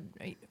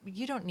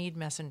 You don't need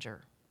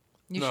Messenger.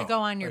 You No, should go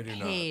on I your do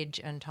not. page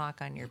and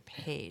talk on your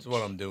page. That's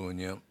what I'm doing,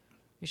 yeah.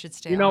 You should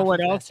stay. You know off what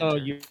of else though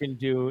Messenger. you can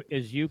do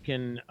is you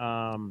can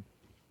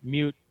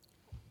mute.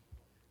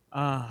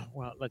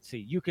 Well, let's see.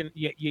 You can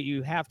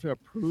you have to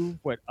approve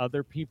what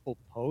other people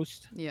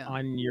post Yeah.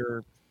 on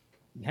your.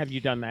 Have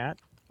you done that?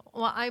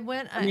 Well, I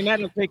went. I mean,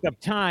 that'll take up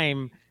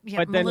time. Yeah,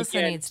 but then Melissa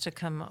again, needs to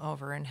come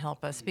over and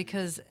help us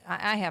because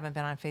I haven't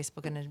been on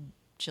Facebook in a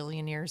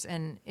jillion years,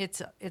 and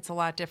it's a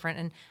lot different.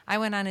 And I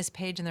went on his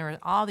page, and there were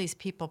all these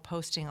people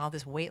posting all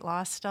this weight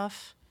loss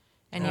stuff,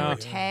 and you Oh, were yeah.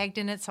 tagged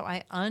in it. So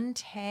I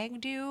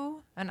untagged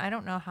you, and I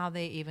don't know how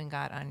they even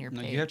got on your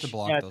No, page. you have to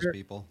block Yeah, those there-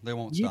 people. They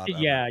won't you stop. can,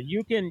 ever. yeah,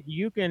 you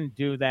can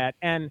do that,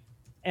 and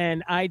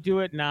I do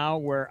it now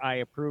where I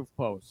approve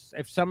posts.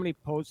 If somebody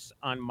posts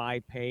on my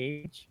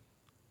page,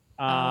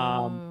 you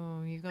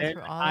go then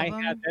through all I of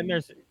them. have, then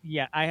there's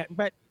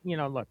but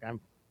look,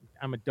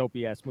 I'm a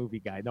dopey ass movie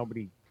guy.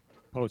 Nobody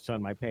posts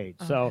on my page,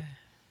 so Okay.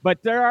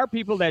 but there are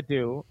people that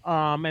do,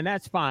 and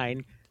that's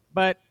fine.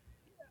 But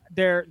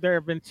there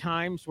have been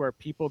times where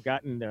people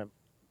got into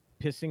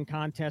pissing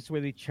contests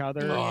with each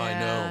other. Oh, I know.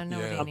 Yeah,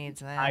 nobody Yeah. needs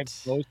that. I've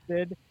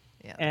posted.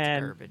 Yeah, that's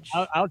And garbage.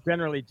 I'll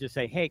generally just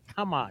say, "Hey,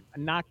 come on,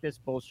 knock this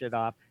bullshit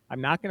off. I'm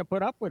not going to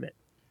put up with it."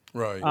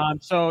 Right.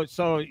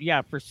 So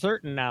yeah, for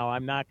certain now,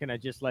 I'm not going to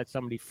just let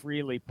somebody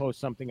freely post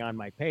something on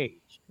my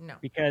page. No.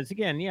 Because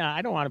again,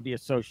 I don't want to be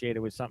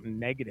associated with something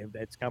negative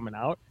that's coming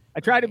out. I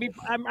try to be.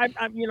 I'm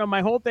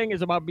my whole thing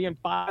is about being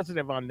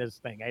positive on this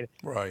thing.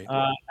 Right.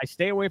 I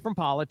stay away from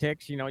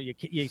politics.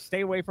 You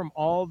stay away from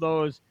all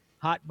those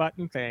hot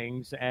button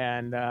things,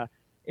 and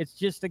it's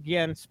just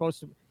again supposed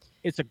to.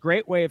 It's a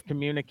great way of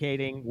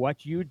communicating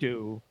what you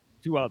do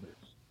to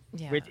others.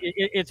 Yeah. Which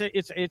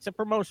it's a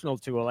promotional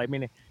tool. I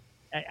mean,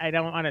 I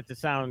don't want it to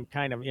sound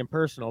kind of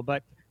impersonal,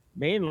 but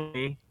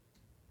mainly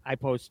I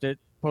post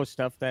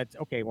stuff that's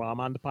okay. Well, I'm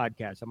on the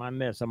podcast. I'm on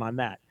this. I'm on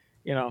that.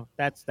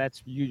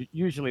 That's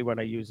usually what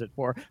I use it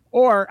for.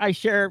 Or I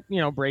share,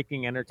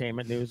 breaking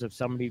entertainment news. If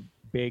somebody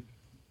big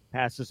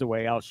passes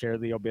away, I'll share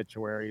the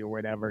obituary or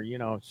whatever.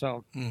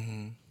 So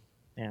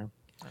yeah.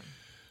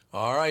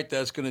 All right,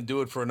 that's going to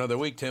do it for another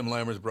week. Tim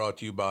Lammers brought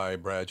to you by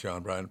Bradshaw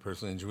and Bryan,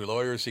 personal injury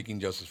lawyers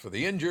seeking justice for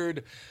the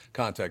injured.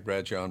 Contact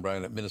Bradshaw and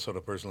Bryan at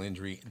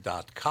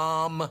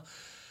minnesotapersonalinjury.com.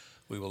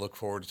 We will look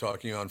forward to talking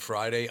to you on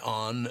Friday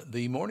on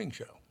the morning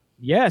show.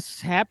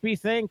 Yes, happy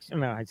Thanksgiving.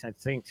 No, I said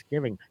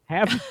Thanksgiving.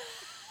 Happy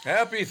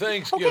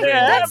Thanksgiving.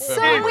 That's in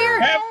so February.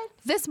 weird.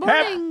 This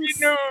morning, Happy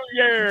New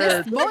Year.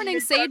 this morning,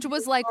 Sage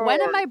was like,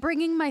 "When am I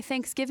bringing my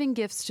Thanksgiving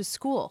gifts to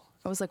school?"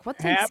 I was like, "What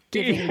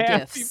Thanksgiving Happy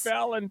gifts?"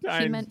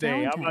 Valentine's He meant Day.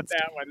 How about Valentine's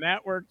that one?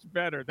 That works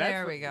better. That's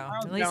There what- we go.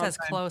 how's At least that's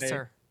Valentine's Day?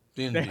 closer.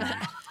 Indeed.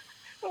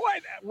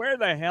 Where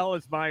the hell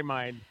is my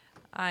mind?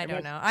 I don't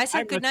must- know. I I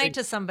said goodnight must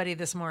to somebody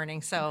this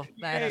morning, so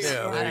I don't Yeah,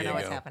 know, there I don't you know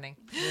what's go. happening.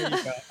 There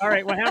you go. All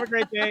right. Well, have a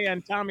great day,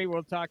 and Tommy,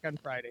 we'll talk on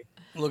Friday.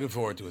 Looking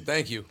forward to it.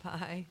 Thank you.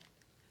 Bye.